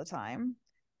happens all the time,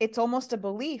 it's almost a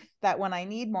belief that when I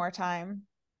need more time,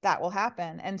 that will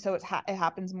happen. And so it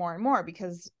happens more and more,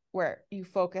 because where you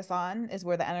focus on is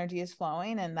where the energy is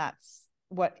flowing, and that's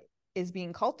what is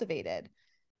being cultivated.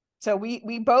 So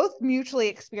we both mutually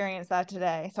experienced that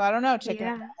today. So I don't know, chicken.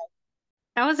 Yeah.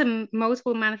 That was a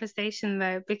multiple manifestation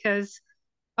though, because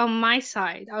on my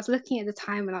side, I was looking at the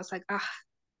time and I was like,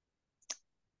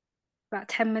 about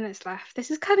 10 minutes left.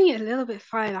 This is cutting it a little bit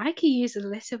fine. I could use a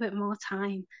little bit more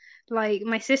time. Like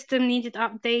my system needed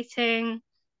updating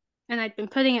and I'd been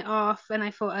putting it off and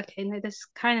I thought, okay, no, this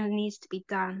kind of needs to be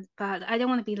done, but I don't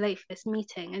want to be late for this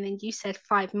meeting. And then you said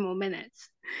 5 more minutes,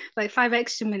 like 5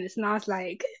 extra minutes. And I was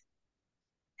like,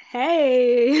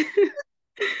 hey,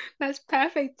 that's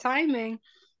perfect timing.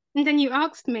 And then you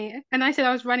asked me and I said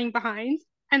I was running behind.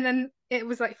 And then it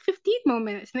was like 15 more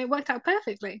minutes and it worked out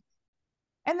perfectly.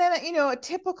 And then, you know, a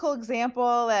typical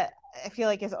example that I feel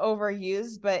like is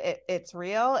overused, but it's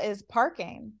real, is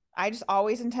parking. I just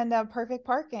always intend to have perfect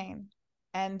parking.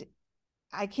 And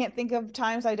I can't think of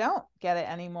times I don't get it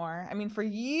anymore. I mean, for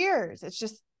years, it's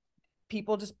just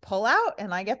people just pull out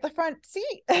and I get the front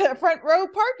seat, front row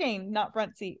parking, not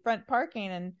front seat, front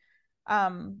parking.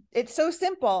 And it's so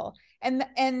simple.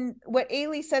 And what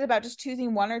Ailey said about just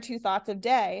choosing one or two thoughts a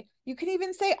day, you can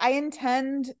even say, I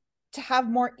intend to have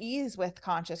more ease with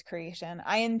conscious creation.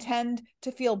 I intend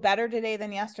to feel better today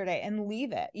than yesterday, and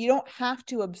leave it. You don't have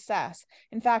to obsess.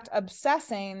 In fact,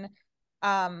 obsessing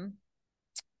can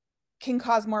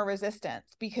cause more resistance,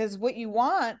 because what you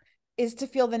want is to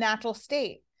feel the natural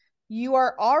state. You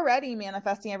are already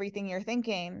manifesting everything you're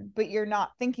thinking, but you're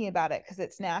not thinking about it because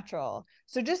it's natural.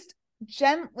 So just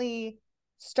gently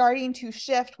starting to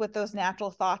shift what those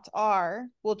natural thoughts are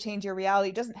will change your reality.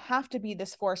 It doesn't have to be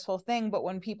this forceful thing, but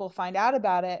when people find out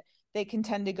about it, they can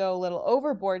tend to go a little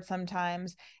overboard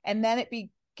sometimes. And then it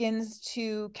begins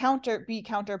to be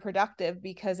counterproductive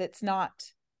because it's not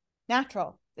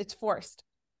natural, it's forced.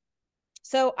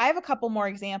 So I have a couple more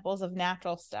examples of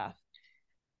natural stuff.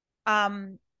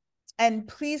 And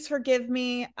please forgive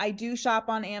me, I do shop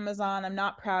on Amazon. I'm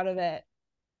not proud of it.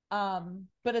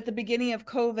 But at the beginning of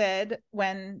COVID,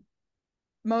 when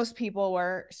most people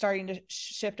were starting to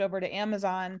shift over to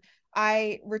Amazon,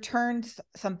 I returned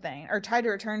something, or tried to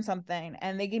return something,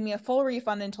 and they gave me a full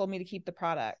refund and told me to keep the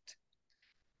product.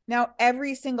 Now,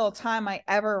 every single time I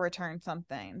ever return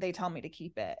something, they tell me to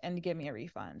keep it and give me a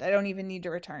refund. I don't even need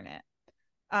to return it.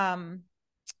 On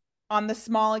the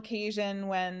small occasion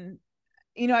when,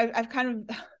 you know, I've kind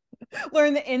of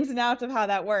learned the ins and outs of how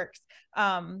that works.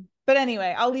 But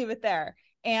anyway, I'll leave it there.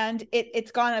 And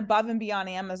it's gone above and beyond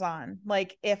Amazon.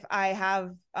 Like if I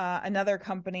have another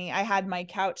company, I had my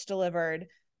couch delivered,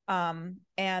 and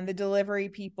the delivery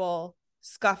people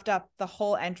scuffed up the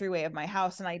whole entryway of my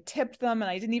house, and I tipped them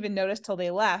and I didn't even notice till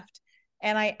they left.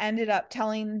 And I ended up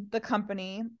telling the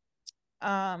company,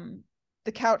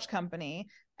 the couch company,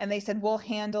 and they said, we'll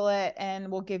handle it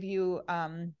and we'll give you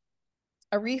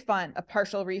a refund, a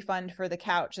partial refund for the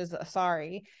couch as a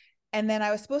sorry. And then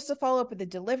I was supposed to follow up with the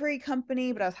delivery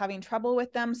company, but I was having trouble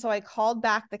with them. So I called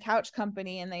back the couch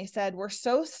company and they said, we're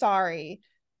so sorry.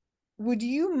 Would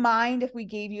you mind if we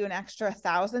gave you an extra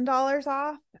 $1,000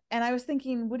 off? And I was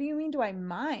thinking, what do you mean, do I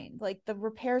mind? Like the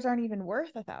repairs aren't even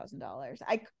worth $1,000.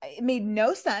 It made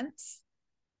no sense.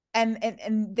 And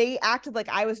they acted like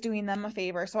I was doing them a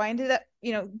favor. So I ended up,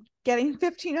 you know, getting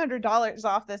 $1,500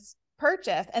 off this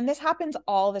purchase. And this happens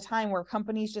all the time where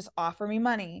companies just offer me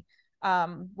money,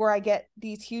 where I get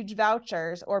these huge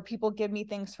vouchers or people give me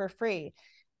things for free.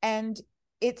 And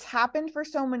it's happened for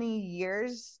so many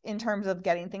years in terms of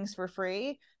getting things for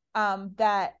free,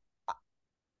 that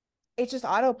it's just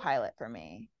autopilot for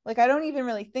me. Like I don't even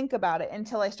really think about it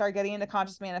until I start getting into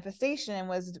conscious manifestation and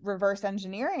was reverse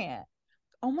engineering it.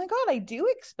 Oh my God, I do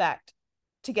expect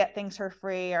to get things for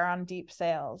free or on deep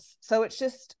sales. So it's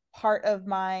just part of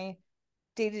my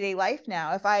day-to-day life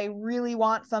now. If I really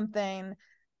want something,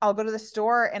 I'll go to the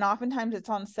store and oftentimes it's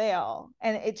on sale.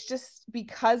 And it's just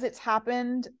because it's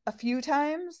happened a few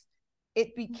times,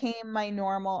 it became my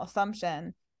normal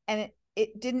assumption. And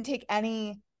it didn't take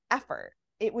any effort.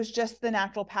 It was just the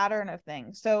natural pattern of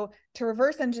things. So to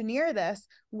reverse engineer this,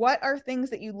 what are things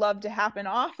that you love to happen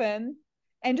often?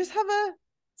 And just have a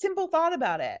simple thought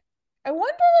about it. I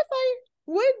wonder if I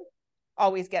would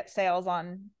always get sales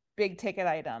on big ticket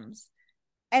items,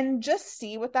 and just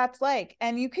see what that's like.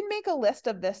 And you can make a list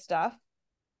of this stuff.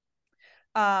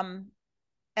 And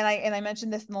I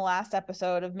mentioned this in the last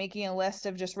episode of making a list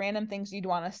of just random things you'd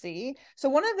want to see. So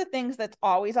one of the things that's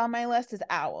always on my list is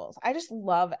owls. I just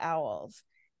love owls.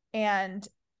 And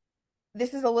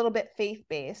this is a little bit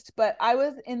faith-based, but I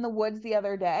was in the woods the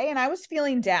other day and I was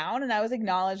feeling down and I was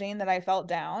acknowledging that I felt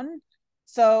down.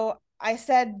 So I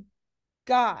said,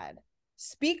 God,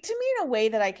 speak to me in a way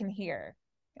that I can hear.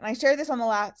 And I shared this on the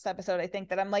last episode, I think,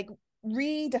 that I'm like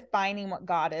redefining what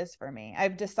God is for me.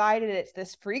 I've decided it's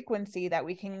this frequency that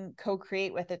we can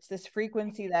co-create with. It's this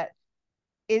frequency that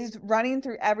is running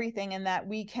through everything and that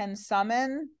we can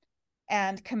summon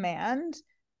and command.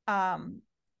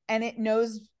 And it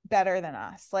knows better than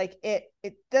us. Like it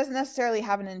doesn't necessarily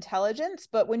have an intelligence,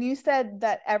 but when you said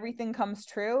that everything comes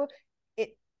true,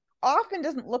 it often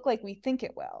doesn't look like we think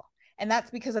it will. And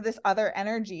that's because of this other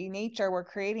energy, nature we're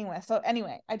creating with. So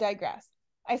anyway, I digress.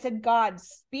 I said, God,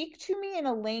 speak to me in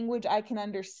a language I can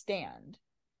understand.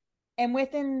 And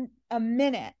within a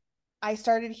minute, I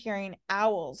started hearing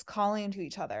owls calling to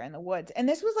each other in the woods. And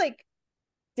this was like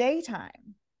daytime.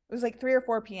 It was like 3 or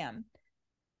 4 p.m.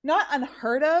 not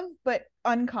unheard of, but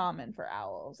uncommon for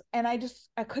owls. And I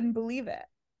couldn't believe it.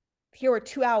 Here were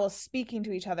two owls speaking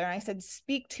to each other. And I said,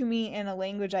 speak to me in a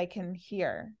language I can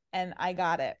hear. And I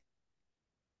got it.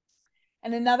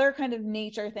 And another kind of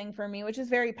nature thing for me, which is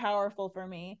very powerful for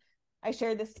me, I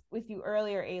shared this with you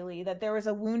earlier, Ailey, that there was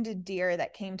a wounded deer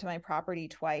that came to my property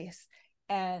twice.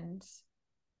 And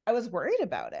I was worried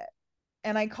about it.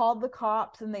 And I called the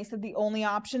cops and they said the only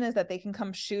option is that they can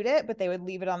come shoot it, but they would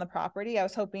leave it on the property. I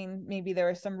was hoping maybe there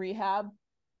was some rehab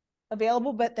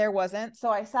available, but there wasn't.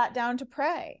 So I sat down to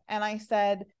pray and I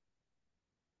said,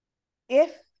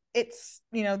 if it's,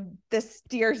 this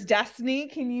deer's destiny,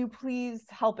 can you please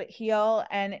help it heal?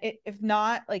 And if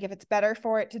not, like if it's better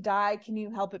for it to die, can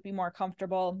you help it be more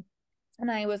comfortable?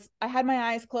 And I had my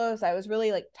eyes closed. I was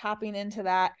really like tapping into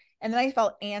that. And then I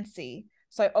felt antsy.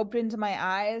 So I opened my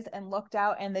eyes and looked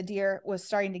out, and the deer was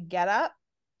starting to get up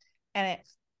and it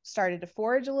started to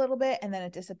forage a little bit, and then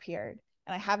it disappeared.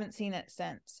 And I haven't seen it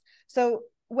since. So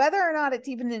whether or not it's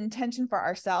even an intention for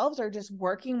ourselves or just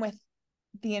working with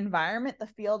the environment, the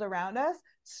field around us,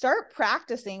 start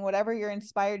practicing whatever you're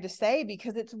inspired to say,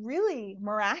 because it's really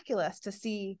miraculous to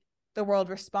see the world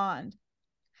respond.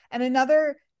 And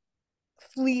another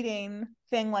fleeting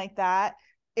thing like that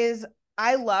is,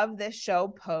 I love this show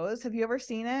Pose. Have you ever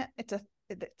seen it? It's a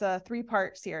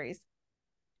 3-part series.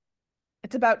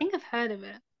 It's I about think I've heard of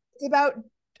it. It's about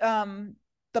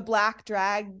the black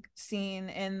drag scene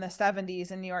in the 70s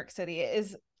in New York City. It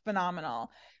is phenomenal.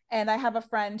 And I have a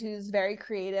friend who's very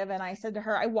creative, and I said to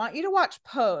her, I want you to watch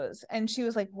Pose. And she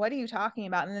was like, what are you talking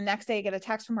about? And the next day I get a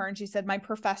text from her and she said, my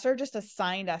professor just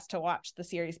assigned us to watch the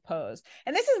series Pose.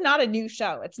 And this is not a new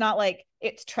show. It's not like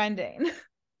it's trending.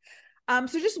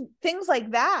 So just things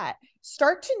like that,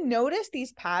 start to notice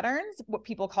these patterns, what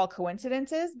people call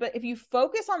coincidences. But if you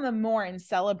focus on them more and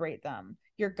celebrate them,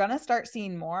 you're going to start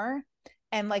seeing more.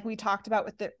 And like we talked about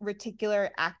with the reticular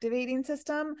activating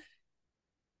system,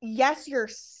 yes, you're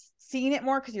seeing it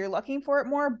more because you're looking for it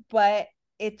more, but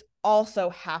it's also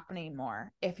happening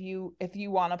more if you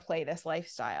want to play this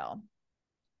lifestyle.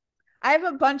 I have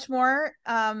a bunch more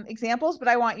examples, but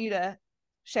I want you to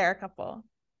share a couple.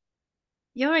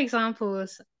 Your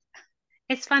examples,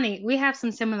 it's funny, we have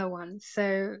some similar ones.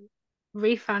 So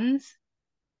refunds,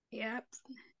 yep.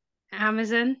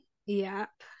 Amazon, yep.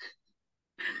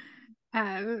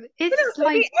 It's Maybe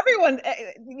like, everyone,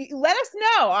 let us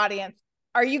know, audience.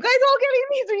 Are you guys all getting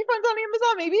these refunds on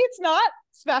Amazon? Maybe it's not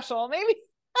special. Maybe,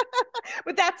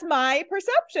 but that's my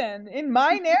perception. In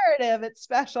my narrative, it's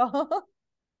special.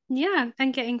 yeah,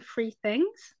 and getting free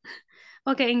things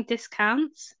or getting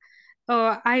discounts.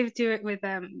 Or I do it with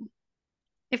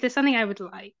if there's something I would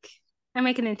like, I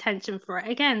make an intention for it.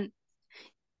 Again,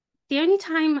 the only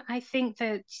time I think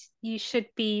that you should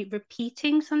be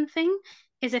repeating something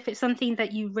is if it's something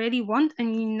that you really want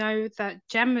and you know that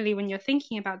generally when you're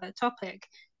thinking about that topic,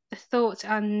 the thoughts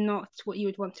are not what you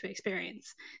would want to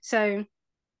experience. So,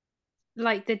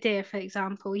 like the deer, for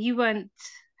example, you weren't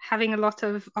having a lot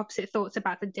of opposite thoughts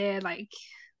about the deer like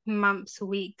months,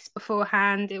 weeks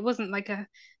beforehand. It wasn't like a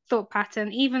thought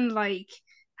pattern. Even like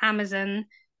Amazon,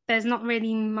 there's not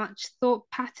really much thought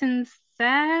patterns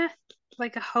there,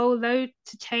 like a whole load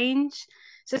to change.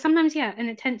 So sometimes, yeah, an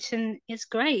intention is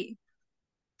great.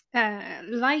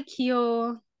 Like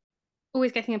you're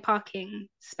always getting a parking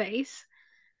space.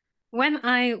 When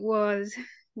I was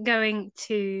going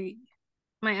to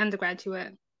my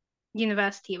undergraduate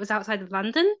university, it was outside of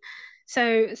London.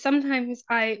 So sometimes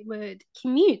I would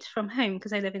commute from home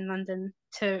because I live in London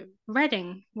to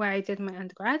Reading, where I did my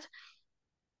undergrad.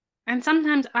 And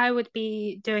sometimes I would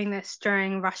be doing this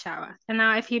during rush hour. And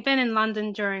now, if you've been in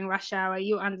London during rush hour,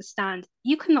 you understand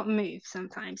you cannot move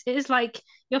sometimes. It is like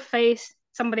your face,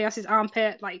 somebody else's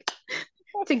armpit, like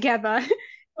together,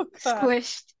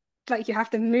 squished. Like you have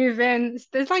to move in.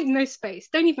 There's like no space.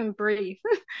 Don't even breathe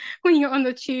when you're on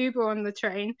the tube or on the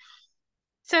train.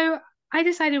 So I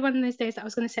decided one of those days that I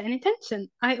was going to set an intention.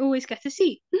 I always get a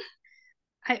seat.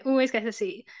 I always get a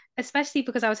seat, especially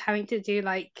because I was having to do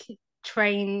like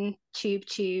train,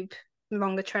 tube,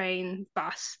 longer train,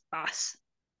 bus.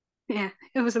 Yeah,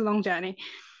 it was a long journey.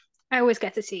 I always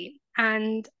get a seat.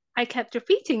 And I kept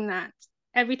repeating that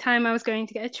every time I was going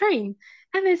to get a train.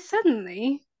 And then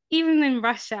suddenly, even in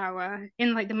rush hour,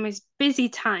 in like the most busy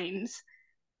times,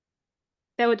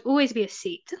 there would always be a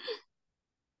seat.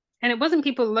 And it wasn't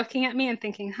people looking at me and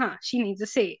thinking, huh, she needs a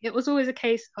seat. It was always a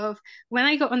case of when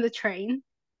I got on the train,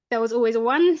 there was always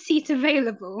one seat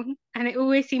available. And it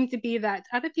always seemed to be that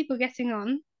other people getting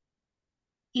on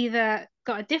either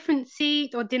got a different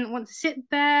seat or didn't want to sit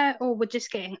there or were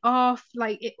just getting off.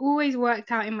 Like it always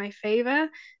worked out in my favor.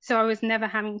 So I was never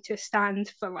having to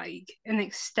stand for like an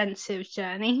extensive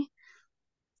journey,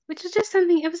 which was just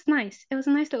something, it was nice. It was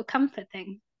a nice little comfort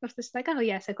thing. I was just like, oh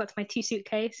yes, I got to my 2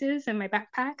 suitcases and my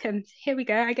backpack, and here we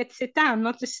go. I get to sit down,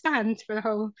 not just stand for the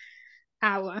whole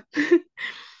hour.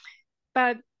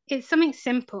 But it's something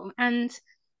simple, and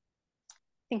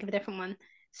think of a different one.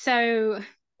 So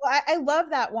Well, I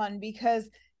love that one because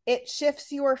it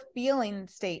shifts your feeling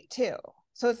state too.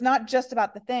 So it's not just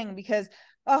about the thing because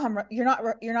you're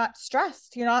not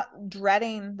stressed. You're not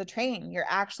dreading the train. You're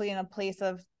actually in a place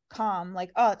of calm,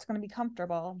 like, oh, it's going to be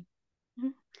comfortable.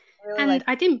 I really and like.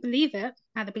 I didn't believe it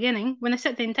at the beginning. When I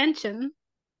set the intention,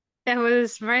 there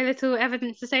was very little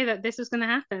evidence to say that this was going to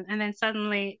happen. And then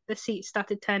suddenly the seat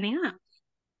started turning up.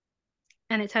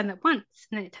 And it turned up once,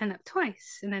 and then it turned up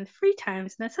twice, and then 3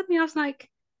 times. And then suddenly I was like,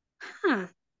 huh,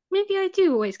 maybe I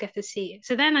do always get a seat.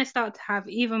 So then I start to have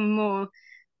even more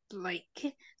like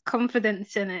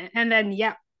confidence in it. And then,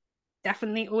 yeah,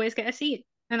 definitely always get a seat.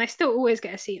 And I still always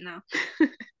get a seat now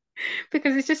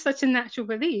because it's just such a natural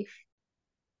relief.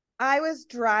 I was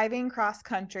driving cross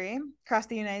country across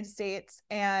the United States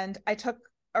and I took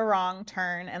a wrong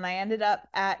turn and I ended up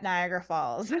at Niagara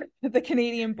Falls, the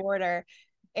Canadian border.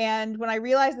 And when I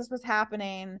realized this was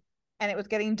happening and it was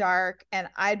getting dark and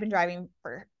I'd been driving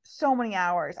for so many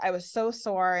hours, I was so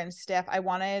sore and stiff. I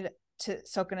wanted to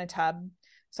soak in a tub.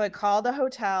 So I called a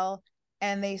hotel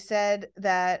and they said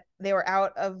that they were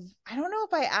out of, I don't know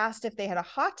if I asked if they had a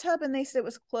hot tub and they said it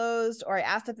was closed, or I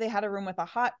asked if they had a room with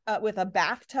a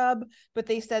bathtub, but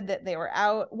they said that they were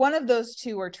out. One of those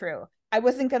two were true. I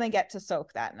wasn't going to get to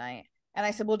soak that night. And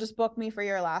I said, well, just book me for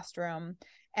your last room.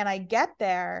 And I get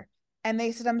there and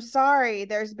they said, I'm sorry,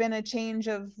 there's been a change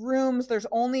of rooms. There's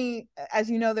only, as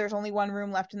you know, there's only one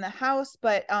room left in the house,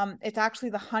 but it's actually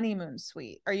the honeymoon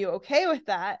suite. Are you okay with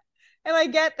that? And I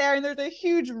get there and there's a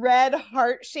huge red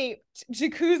heart-shaped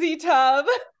jacuzzi tub.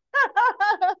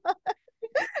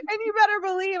 And you better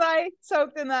believe I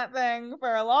soaked in that thing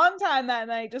for a long time that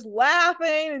night, just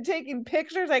laughing and taking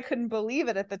pictures. I couldn't believe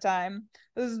it at the time.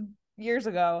 It was years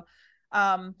ago.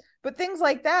 But things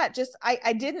like that, just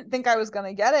I didn't think I was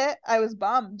gonna get it. I was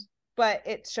bummed, but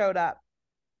it showed up.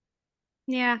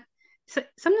 Yeah. So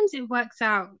sometimes it works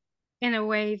out in a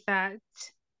way that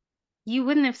you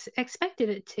wouldn't have expected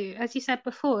it to. As you said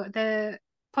before, the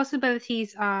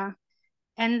possibilities are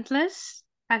endless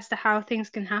as to how things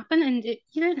can happen, and you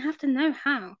don't have to know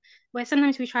how. Where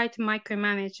sometimes we try to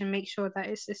micromanage and make sure that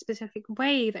it's a specific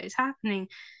way that it's happening,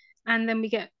 and then we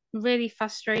get really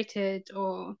frustrated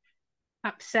or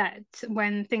upset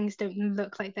when things don't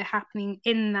look like they're happening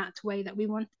in that way that we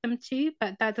want them to.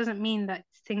 But that doesn't mean that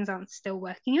things aren't still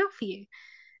working out for you,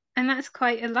 and that's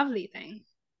quite a lovely thing.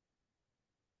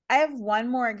 I have one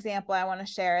more example I want to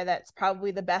share that's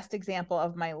probably the best example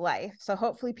of my life. So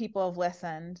hopefully people have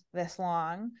listened this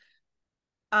long.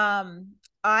 Um,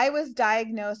 I was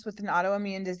diagnosed with an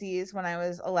autoimmune disease when I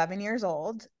was 11 years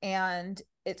old, and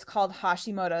it's called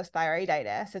Hashimoto's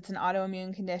thyroiditis. It's an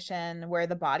autoimmune condition where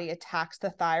the body attacks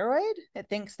the thyroid. It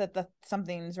thinks that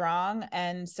something's wrong,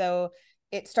 and so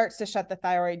it starts to shut the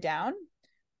thyroid down.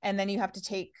 And then you have to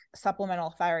take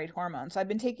supplemental thyroid hormone. So I've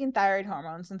been taking thyroid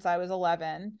hormone since I was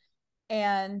 11.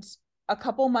 And a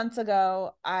couple months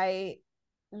ago, I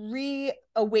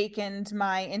reawakened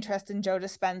my interest in Dr.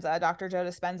 Joe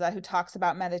Dispenza, who talks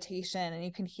about meditation and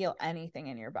you can heal anything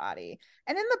in your body.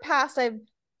 And in the past, I've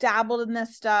dabbled in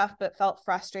this stuff, but felt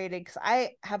frustrated because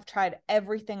I have tried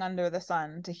everything under the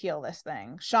sun to heal this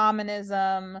thing: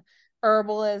 shamanism,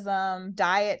 herbalism,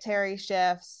 dietary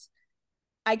shifts.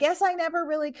 I guess I never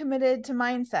really committed to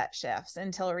mindset shifts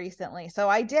until recently. So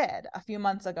I did a few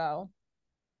months ago,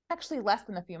 actually less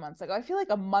than a few months ago. I feel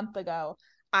like a month ago,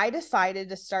 I decided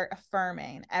to start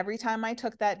affirming every time I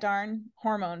took that darn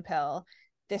hormone pill.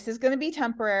 This is going to be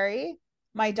temporary.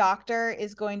 My doctor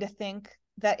is going to think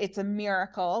that it's a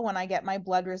miracle when I get my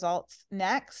blood results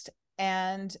next.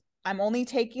 And I'm only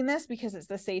taking this because it's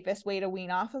the safest way to wean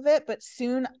off of it. But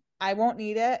soon I won't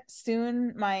need it.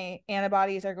 Soon my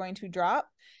antibodies are going to drop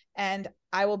and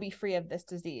I will be free of this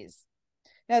disease.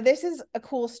 Now, this is a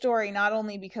cool story, not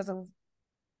only because of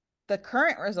the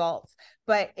current results,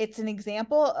 but it's an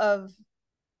example of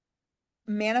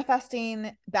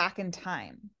manifesting back in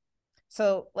time.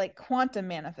 So, like quantum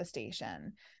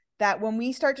manifestation, that when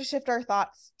we start to shift our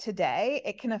thoughts today,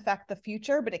 it can affect the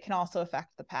future, but it can also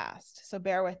affect the past. So,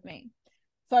 bear with me.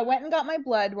 So, I went and got my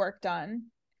blood work done.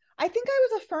 I think I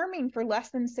was affirming for less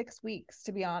than 6 weeks,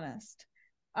 to be honest,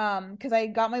 because I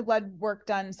got my blood work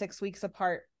done 6 weeks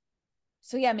apart.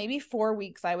 So yeah, maybe 4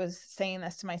 weeks I was saying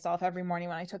this to myself every morning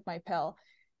when I took my pill.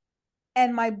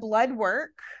 And my blood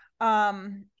work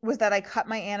was that I cut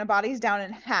my antibodies down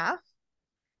in half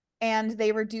and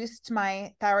they reduced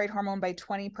my thyroid hormone by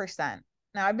 20%.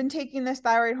 Now, I've been taking this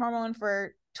thyroid hormone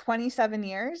for 27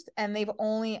 years and they've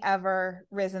only ever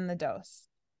risen the dose.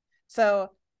 So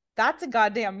that's a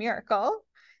goddamn miracle.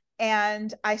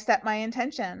 And I set my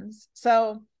intentions.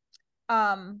 So,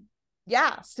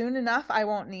 yeah, soon enough, I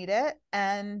won't need it.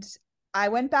 And I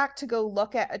went back to go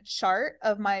look at a chart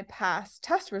of my past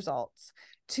test results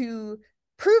to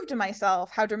prove to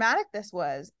myself how dramatic this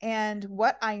was. And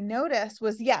what I noticed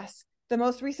was, yes, the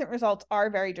most recent results are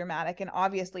very dramatic and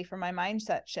obviously from my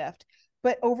mindset shift.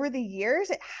 But over the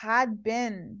years, it had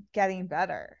been getting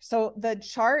better. So the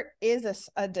chart is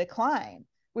a decline,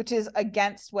 which is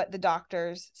against what the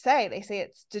doctors say. They say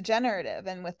it's degenerative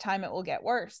and with time it will get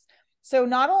worse. So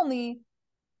not only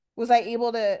was I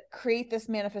able to create this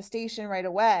manifestation right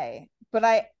away, but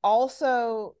I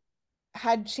also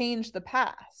had changed the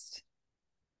past.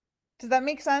 Does that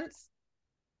make sense?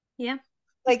 Yeah.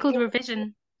 It's Like called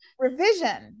revision.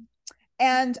 revision.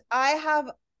 And I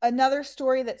have another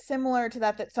story that's similar to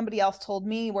that somebody else told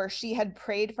me where she had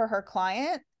prayed for her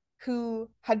client who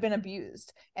had been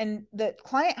abused. And the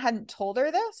client hadn't told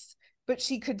her this, but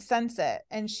she could sense it.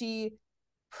 And she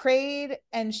prayed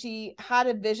and she had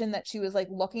a vision that she was like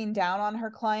looking down on her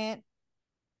client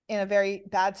in a very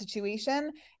bad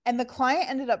situation. And the client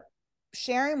ended up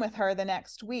sharing with her the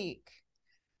next week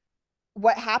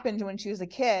what happened when she was a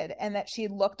kid and that she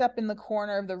looked up in the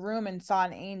corner of the room and saw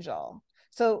an angel.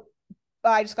 So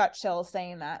I just got chills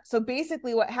saying that. So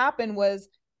basically, what happened was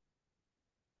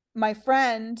my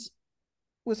friend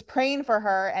was praying for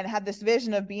her and had this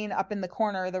vision of being up in the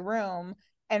corner of the room.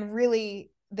 And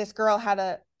really, this girl had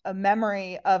a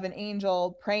memory of an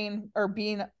angel praying or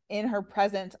being in her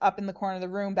presence up in the corner of the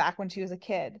room back when she was a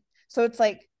kid. So it's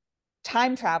like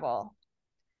time travel.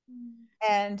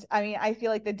 And I mean, I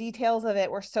feel like the details of it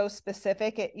were so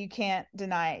specific, you can't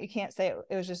deny it. You can't say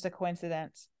it was just a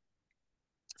coincidence.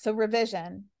 So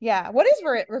revision. Yeah. What is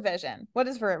revision? What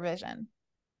is revision?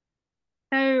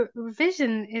 So,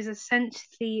 revision is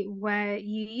essentially where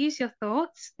you use your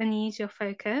thoughts and you use your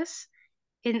focus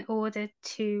in order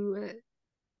to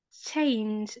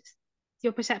change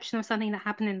your perception of something that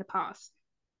happened in the past.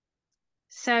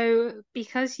 So,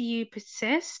 because you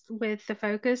persist with the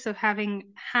focus of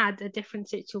having had a different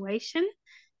situation,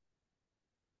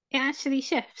 it actually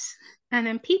shifts. And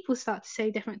then people start to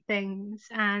say different things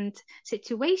and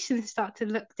situations start to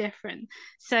look different.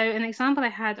 So, an example I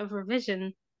had of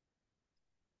revision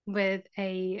with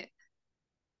a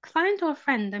client or a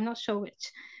friend, I'm not sure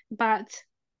which, but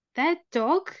their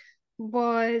dog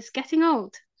was getting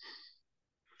old.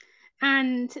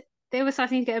 And they were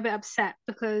starting to get a bit upset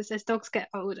because as dogs get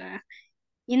older,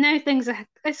 you know things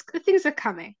are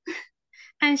coming.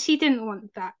 And she didn't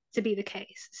want that to be the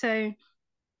case. So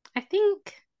I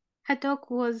think her dog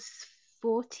was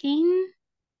 14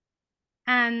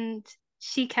 and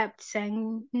she kept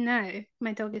saying, no,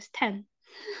 my dog is 10.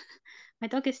 My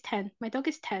dog is 10. My dog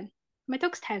is 10. My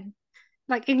dog's 10.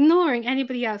 Like ignoring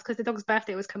anybody else because the dog's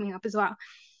birthday was coming up as well.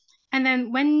 And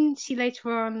then when she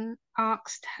later on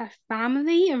asked her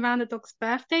family around the dog's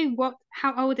birthday,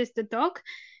 how old is the dog?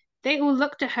 They all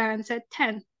looked at her and said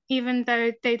 10, even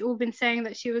though they'd all been saying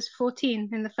that she was 14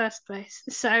 in the first place.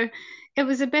 So it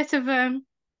was a bit of a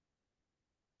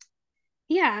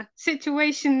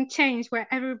situation change where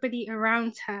everybody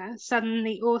around her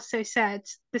suddenly also said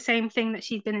the same thing that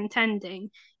she'd been intending,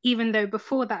 even though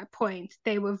before that point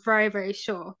they were very, very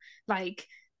sure. Like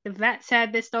the vet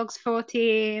said this dog's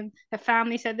 14, the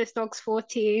family said this dog's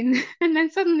 14, and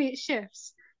then suddenly it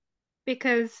shifts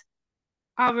because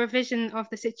our revision of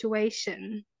the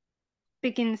situation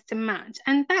begins to match.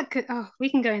 And that could,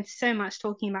 we can go into so much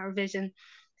talking about revision,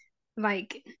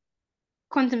 like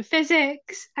quantum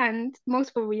physics and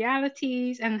multiple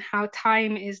realities and how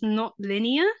time is not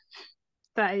linear.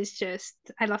 That is just,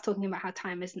 I love talking about how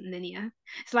time isn't linear.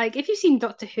 It's like if you've seen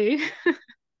Doctor Who,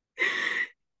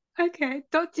 okay,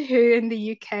 Doctor Who in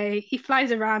the UK, he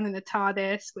flies around in the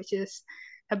TARDIS, which is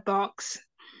a box.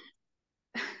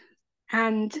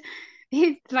 And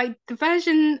he, like the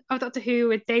version of Doctor Who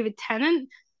with David Tennant,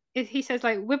 he says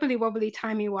like wibbly wobbly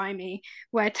timey wimey,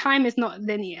 where time is not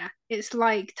linear. It's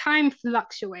like time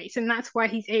fluctuates, and that's why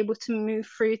he's able to move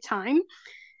through time.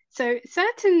 So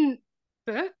certain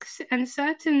books and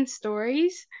certain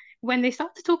stories, when they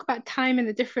start to talk about time in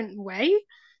a different way,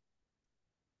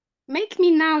 make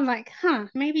me now like,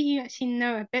 maybe you actually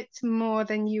know a bit more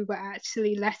than you were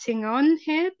actually letting on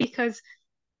here, because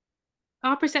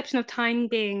our perception of time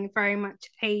being very much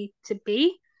A to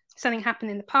B, something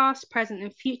happened in the past, present,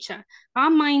 and future. Our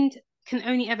mind can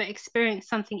only ever experience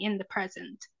something in the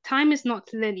present. Time is not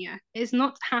linear. It's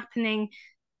not happening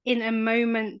in a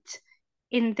moment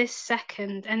in this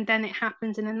second and then it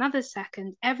happens in another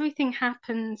second. Everything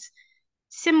happens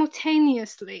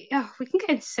simultaneously. Oh, we can get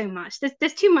into so much.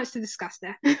 There's too much to discuss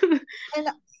there. And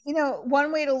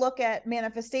one way to look at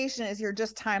manifestation is you're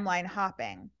just timeline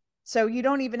hopping. So you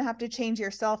don't even have to change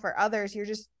yourself or others. You're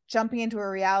just jumping into a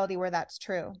reality where that's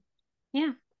true.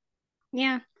 Yeah.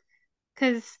 Yeah.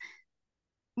 Because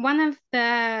one of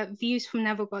the views from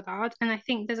Neville Goddard, and I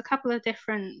think there's a couple of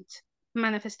different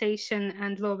manifestation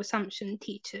and law of assumption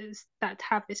teachers that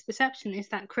have this perception, is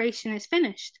that creation is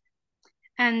finished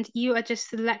and you are just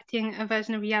selecting a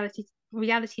version of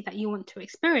reality that you want to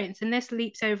experience. And this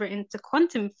leaps over into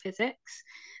quantum physics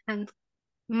and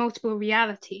multiple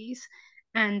realities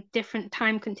and different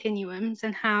time continuums,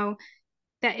 and how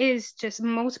there is just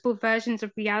multiple versions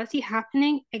of reality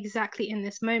happening exactly in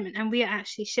this moment. And we are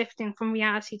actually shifting from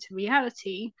reality to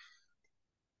reality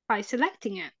by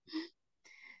selecting it.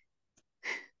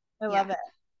 I Yeah. love it.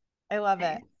 I love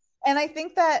it. And I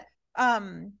think that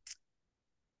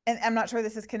and I'm not sure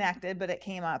this is connected, but it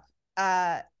came up.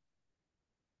 That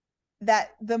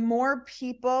the more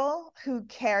people who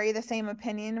carry the same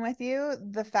opinion with you,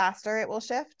 the faster it will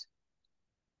shift.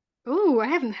 Oh, I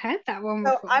haven't heard that one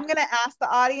So before. I'm going to ask the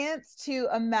audience to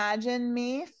imagine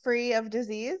me free of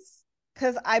disease,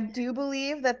 because I do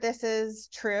believe that this is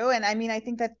true. And I mean, I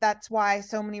think that that's why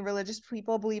so many religious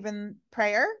people believe in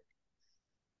prayer,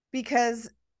 because,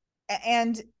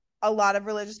 and a lot of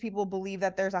religious people believe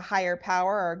that there's a higher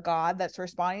power or a God that's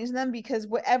responding to them, because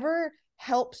whatever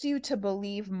helps you to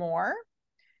believe more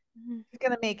is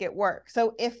going to make it work.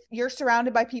 So if you're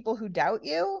surrounded by people who doubt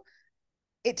you,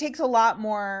 it takes a lot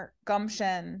more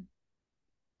gumption,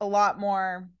 a lot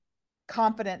more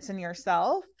confidence in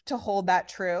yourself to hold that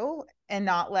true and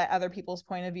not let other people's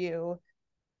point of view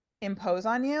impose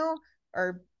on you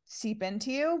or seep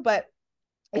into you. But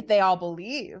if they all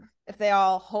believe, if they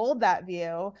all hold that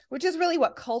view, which is really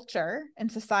what culture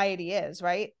and society is,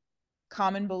 right?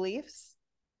 Common beliefs,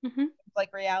 Mm-hmm.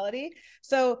 like reality.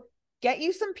 So get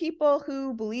you some people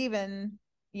who believe in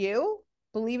you,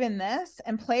 believe in this,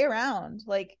 and play around,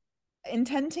 like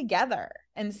intend together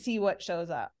and see what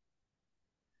shows up.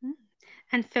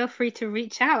 And feel free to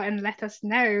reach out and let us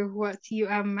know what you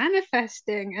are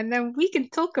manifesting, and then we can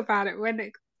talk about it when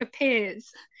it appears.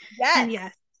 And Yes.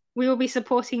 yes, we will be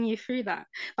supporting you through that.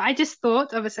 But I just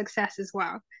thought of a success as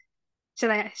well. Should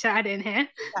I add it in here?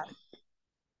 Yeah.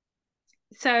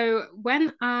 So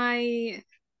when I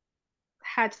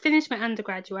had finished my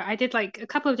undergraduate, I did like a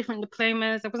couple of different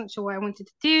diplomas. I wasn't sure what I wanted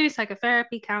to do,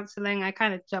 psychotherapy, counseling. I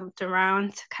kind of jumped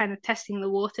around, kind of testing the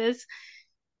waters.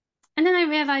 And then I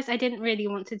realized I didn't really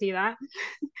want to do that.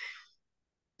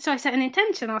 So I set an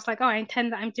intention. I was like, oh, I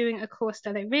intend that I'm doing a course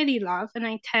that I really love, and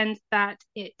I intend that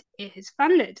it is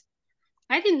funded.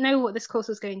 I didn't know what this course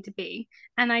was going to be.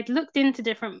 And I'd looked into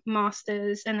different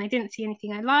masters and I didn't see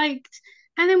anything I liked.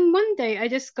 And then one day I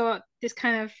just got this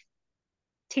kind of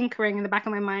tinkering in the back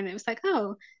of my mind. It was like,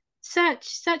 oh,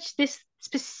 search this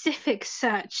specific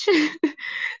search.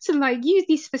 So like use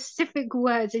these specific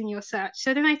words in your search.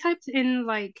 So then I typed in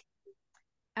like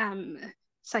um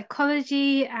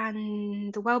psychology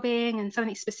and well-being and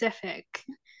something specific.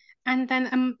 And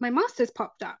then my master's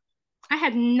popped up. I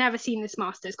had never seen this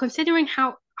master's, considering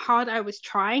how hard I was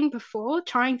trying before,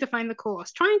 trying to find the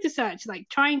course, trying to search, like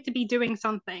trying to be doing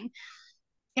something.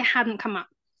 It hadn't come up.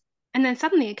 And then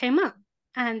suddenly it came up.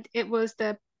 And it was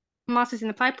the master's in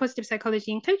applied positive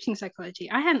psychology and coaching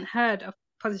psychology. I hadn't heard of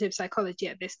positive psychology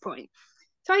at this point.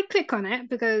 So I click on it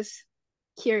because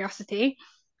curiosity.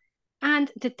 And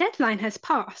the deadline has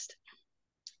passed.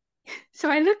 So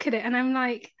I look at it and I'm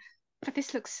like, but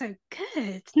this looks so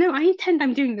good. No, I intend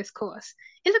I'm doing this course.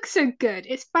 It looks so good.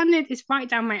 It's funded, it's right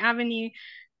down my avenue.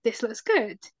 This looks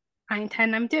good. I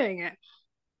intend I'm doing it.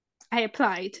 I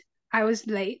applied. I was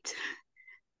late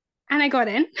and I got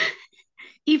in,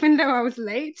 even though I was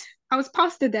late. I was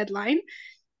past the deadline.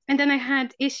 And then I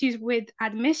had issues with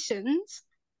admissions.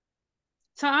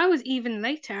 So I was even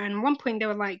later. And at one point, they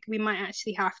were like, we might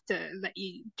actually have to let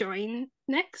you join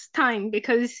next time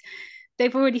because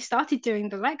they've already started doing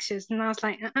the lectures. And I was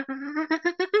like, no,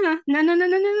 no, no, no,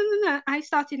 no, no, no. I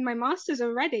started my master's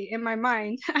already in my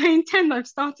mind. I intend I've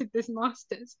started this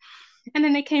master's. And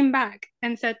then they came back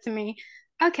and said to me,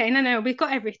 okay, no, we've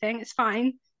got everything. It's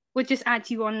fine. We'll just add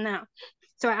you on now.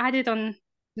 So I added on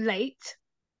late,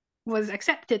 was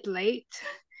accepted late,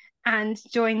 and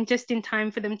joined just in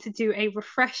time for them to do a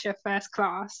refresher first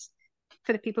class.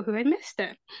 for the people who had missed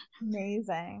it.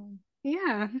 Amazing.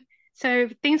 Yeah. So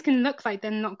things can look like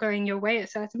they're not going your way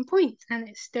at certain points, and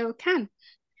it still can.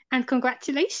 And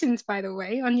congratulations, by the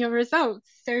way, on your results.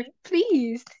 So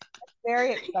pleased.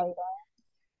 Very exciting.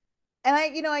 And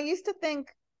I used to think,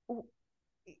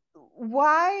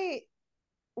 why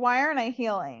aren't I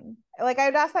healing? Like, I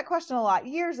would ask that question a lot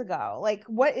years ago. Like,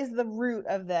 what is the root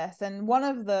of this? And one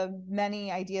of the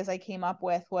many ideas I came up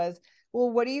with was,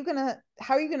 well,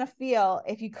 how are you gonna feel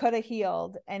if you could have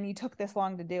healed and you took this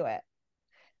long to do it?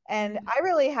 And I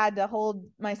really had to hold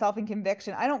myself in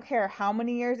conviction. I don't care how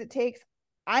many years it takes.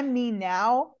 I'm me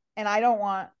now, and I don't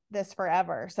want this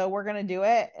forever. So we're gonna do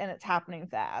it, and it's happening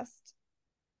fast.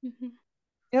 Mm-hmm.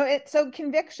 It's so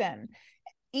conviction,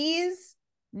 ease,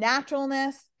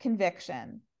 naturalness,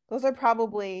 conviction. Those are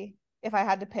probably, if I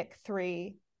had to pick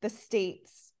three, the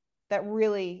states that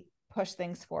really push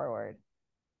things forward.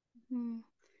 Mm-hmm.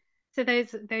 So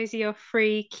those are your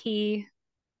three keywords.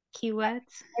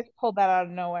 I pulled that out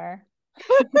of nowhere.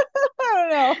 I don't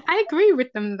know. I agree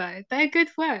with them though. They're good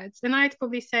words. And I'd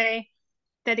probably say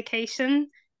dedication,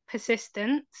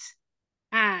 persistence,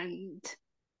 and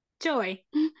joy.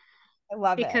 I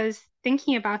love it. Because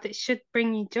thinking about it should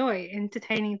bring you joy,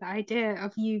 entertaining the idea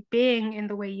of you being in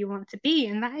the way you want to be.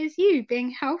 And that is you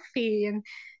being healthy and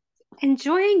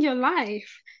enjoying your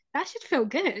life. That should feel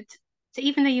good. So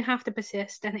even though you have to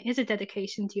persist and it is a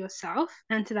dedication to yourself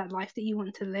and to that life that you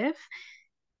want to live,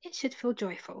 it should feel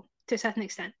joyful to a certain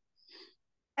extent.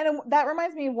 And that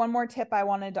reminds me of one more tip I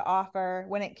wanted to offer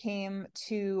when it came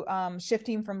to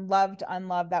shifting from love to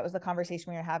unlove. That was the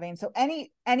conversation we were having. So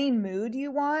any mood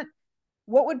you want,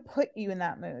 what would put you in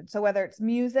that mood? So whether it's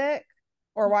music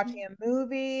or watching a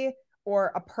movie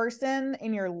or a person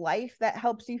in your life that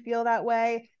helps you feel that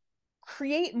way,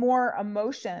 create more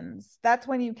emotions. That's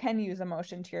when you can use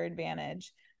emotion to your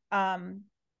advantage.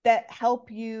 That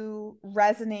help you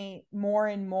resonate more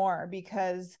and more,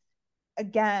 because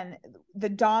again, the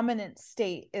dominant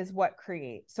state is what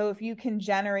creates. So if you can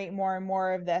generate more and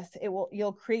more of this,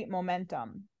 you'll create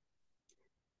momentum.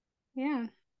 Yeah,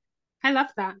 I love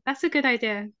that. That's a good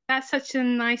idea. That's such a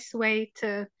nice way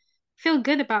to feel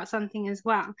good about something as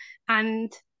well.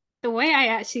 And the way I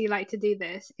actually like to do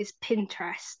this is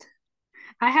Pinterest.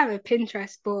 I have a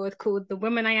Pinterest board called The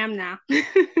Woman I Am Now.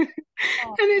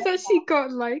 Oh, And it's actually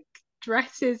got like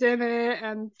dresses in it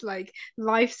and like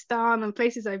lifestyle and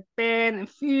places I've been and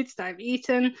foods that I've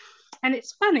eaten. And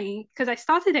it's funny because I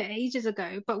started it ages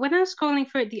ago, but when I was scrolling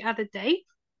through it the other day,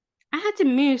 I had to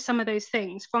move some of those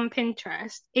things from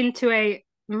Pinterest into a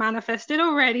manifested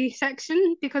already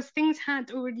section because things had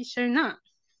already shown up.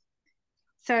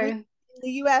 in So,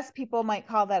 the US, people might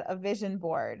call that a vision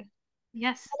board.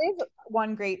 yes. That is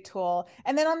one great tool.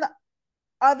 And then on the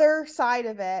other side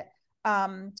of it,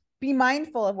 be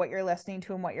mindful of what you're listening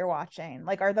to and what you're watching.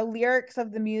 Like, are the lyrics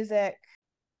of the music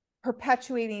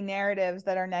perpetuating narratives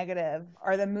that are negative?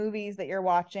 Are the movies that you're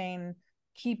watching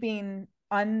keeping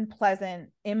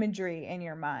unpleasant imagery in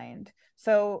your mind?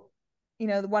 So,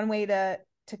 the one way to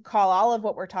call all of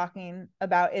what we're talking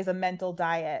about is a mental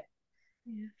diet.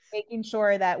 Yes. Making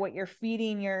sure that what you're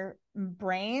feeding your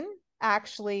brain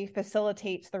actually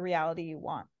facilitates the reality you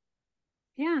want.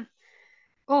 Yeah.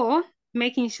 Or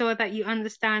making sure that you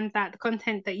understand that the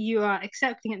content that you are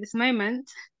accepting at this moment,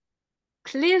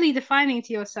 clearly defining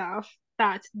to yourself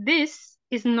that this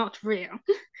is not real.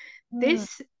 Mm.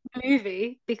 This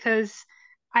movie, because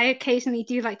I occasionally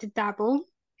do like to dabble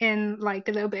in like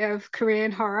a little bit of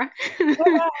Korean horror.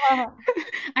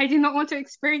 I do not want to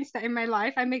experience that in my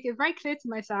life. I make it very clear to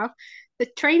myself the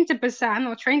Train to Busan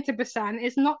or Train to Busan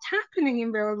is not happening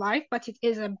in real life, but it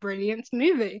is a brilliant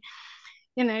movie,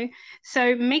 you know?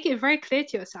 So make it very clear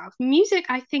to yourself. Music,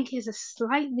 I think, is a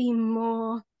slightly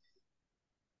more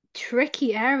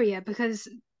tricky area because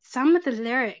some of the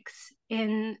lyrics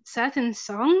in certain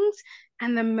songs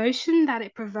and the emotion that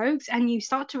it provokes, and you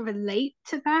start to relate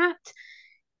to that,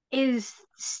 is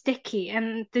sticky.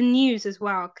 And the news as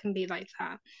well can be like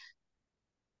that.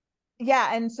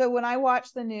 Yeah, and so when I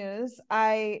watch the news,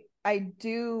 I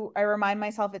remind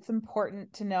myself it's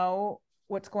important to know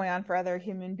what's going on for other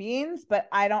human beings, but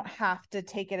I don't have to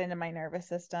take it into my nervous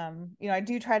system. I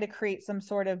do try to create some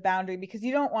sort of boundary, because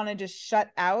you don't want to just shut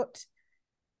out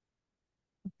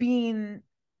being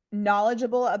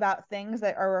knowledgeable about things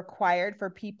that are required for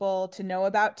people to know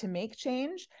about to make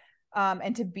change,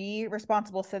 and to be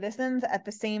responsible citizens. At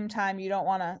the same time, you don't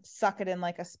want to suck it in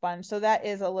like a sponge. So that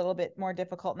is a little bit more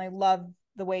difficult. And I love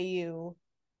the way you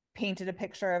painted a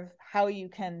picture of how you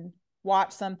can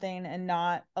watch something and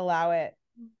not allow it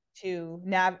to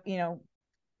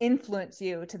influence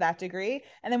you to that degree.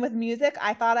 And then with music,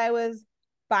 I thought I was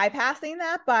bypassing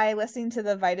that by listening to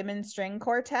the Vitamin String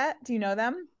Quartet. Do you know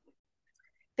them?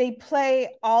 They play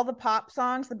all the pop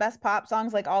songs, the best pop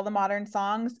songs, like all the modern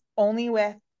songs, only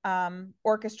with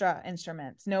orchestra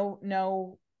instruments,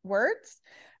 no words.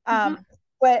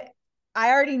 But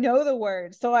I already know the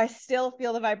words, so I still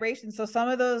feel the vibration. So some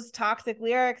of those toxic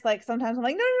lyrics, like sometimes I'm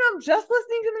like, no, I'm just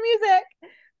listening to the music,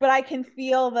 but I can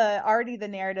feel the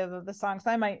narrative of the song. So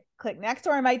I might click next,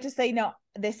 or I might just say, no,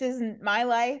 this isn't my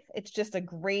life. It's just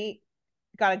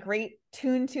got a great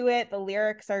tune to it. The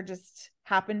lyrics are just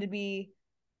happen to be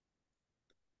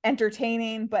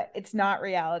entertaining, but it's not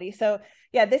reality. So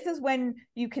yeah, this is when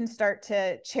you can start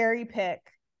to cherry pick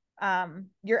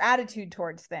your attitude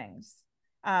towards things.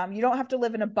 You don't have to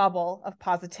live in a bubble of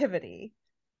positivity,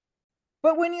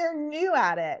 but when you're new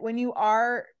at it, when you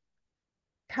are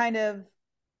kind of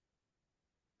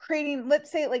creating,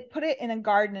 let's say, like, put it in a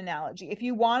garden analogy, if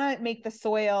you want to make the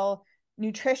soil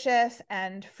nutritious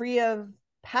and free of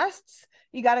pests,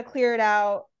 you got to clear it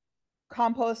out,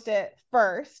 compost it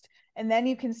first, and then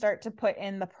you can start to put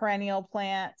in the perennial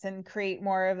plants and create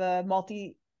more of a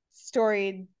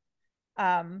multi-storied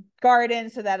garden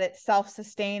so that it's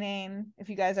self-sustaining. If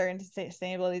you guys are into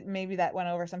sustainability, maybe that went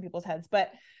over some people's heads,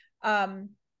 but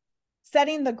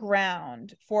setting the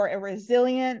ground for a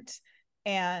resilient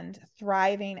and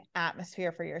thriving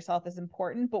atmosphere for yourself is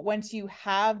important. But once you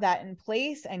have that in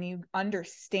place and you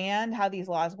understand how these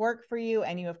laws work for you,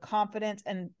 and you have confidence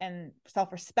and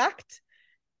self-respect,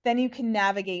 then you can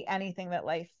navigate anything that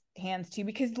life hands to you,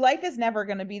 because life is never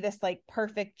going to be this like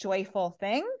perfect, joyful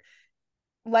thing.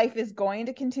 Life is going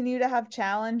to continue to have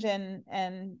challenge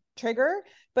and trigger,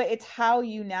 but it's how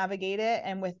you navigate it,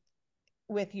 and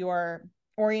with your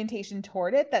orientation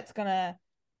toward it, that's going to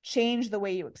change the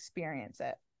way you experience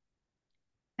it.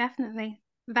 Definitely.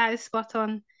 That is spot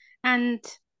on. And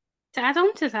to add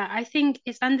on to that, I think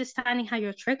it's understanding how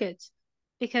you're triggered.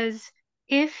 Because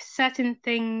if certain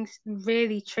things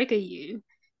really trigger you,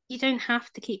 you don't have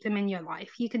to keep them in your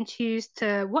life. You can choose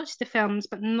to watch the films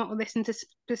but not listen to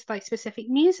specific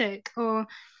music, or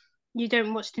you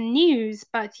don't watch the news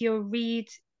but you'll read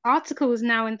articles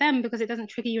now and then because it doesn't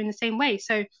trigger you in the same way.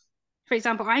 So for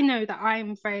example, I know that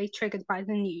I'm very triggered by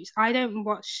the news. I don't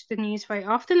watch the news very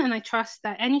often, and I trust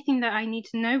that anything that I need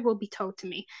to know will be told to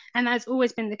me. And that's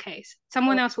always been the case.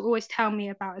 Someone else will always tell me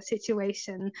about a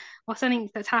situation or something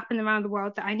that's happened around the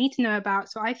world that I need to know about.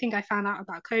 So I think I found out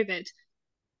about COVID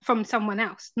from someone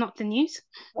else, not the news.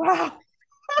 Wow.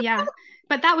 Yeah.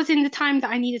 But that was in the time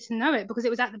that I needed to know it, because it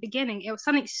was at the beginning. It was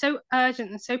something so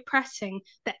urgent and so pressing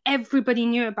that everybody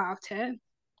knew about it,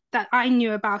 that I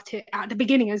knew about it at the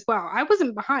beginning as well. I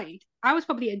wasn't behind. I was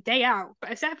probably a day out,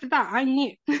 but except for that, I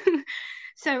knew.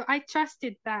 So I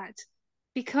trusted that,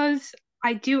 because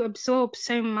I do absorb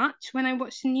so much when I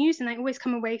watch the news, and I always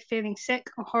come away feeling sick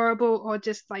or horrible, or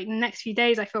just like the next few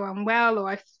days I feel unwell, or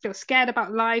I feel scared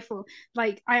about life, or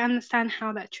like I understand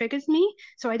how that triggers me.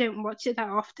 So I don't watch it that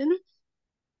often.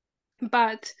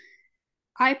 But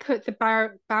I put the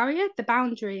the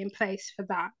boundary in place for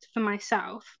that for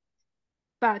myself.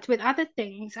 But with other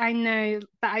things, I know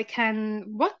that I can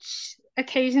watch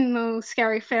occasional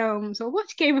scary films, or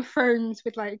watch Game of Thrones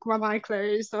with like one eye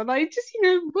closed, or like just,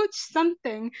 watch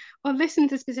something, or listen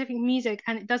to specific music,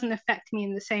 and it doesn't affect me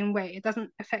in the same way. It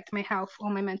doesn't affect my health or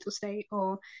my mental state,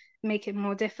 or make it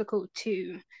more difficult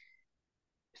to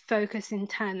focus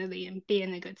internally and be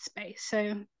in a good space.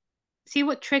 So see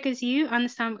what triggers you,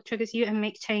 understand what triggers you, and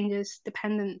make changes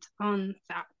dependent on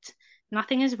that.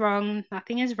 Nothing is wrong,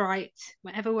 nothing is right.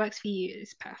 Whatever works for you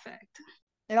is perfect.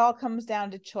 It all comes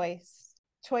down to choice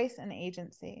and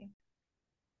agency.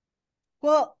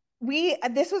 Well,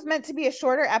 this was meant to be a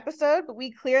shorter episode, but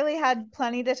we clearly had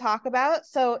plenty to talk about.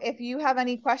 So if you have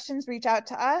any questions, reach out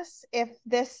to us. If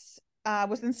this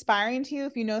was inspiring to you,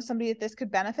 if you know somebody that this could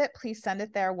benefit, please send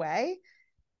it their way.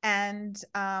 And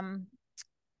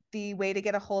the way to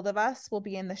get a hold of us will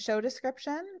be in the show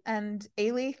description. And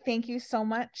Ailey, thank you so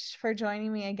much for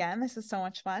joining me again. This is so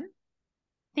much fun.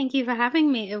 Thank you for having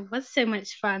me. It was so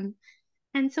much fun.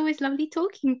 And it's always lovely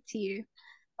talking to you.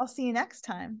 I'll see you next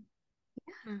time.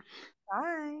 Yeah.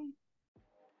 Bye.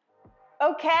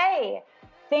 Okay.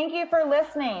 Thank you for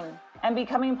listening and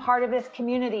becoming part of this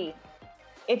community.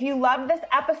 If you loved this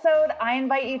episode, I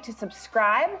invite you to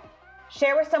subscribe,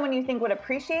 share with someone you think would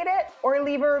appreciate it, or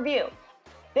leave a review.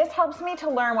 This helps me to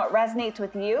learn what resonates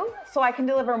with you, so I can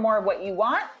deliver more of what you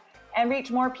want and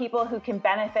reach more people who can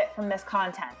benefit from this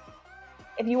content.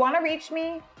 If you want to reach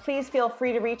me, please feel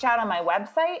free to reach out on my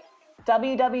website,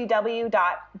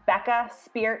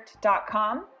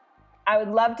 www.beccaspiert.com. I would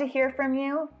love to hear from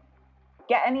you,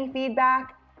 get any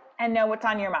feedback, and know what's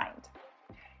on your mind.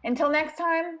 Until next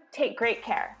time, take great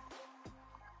care.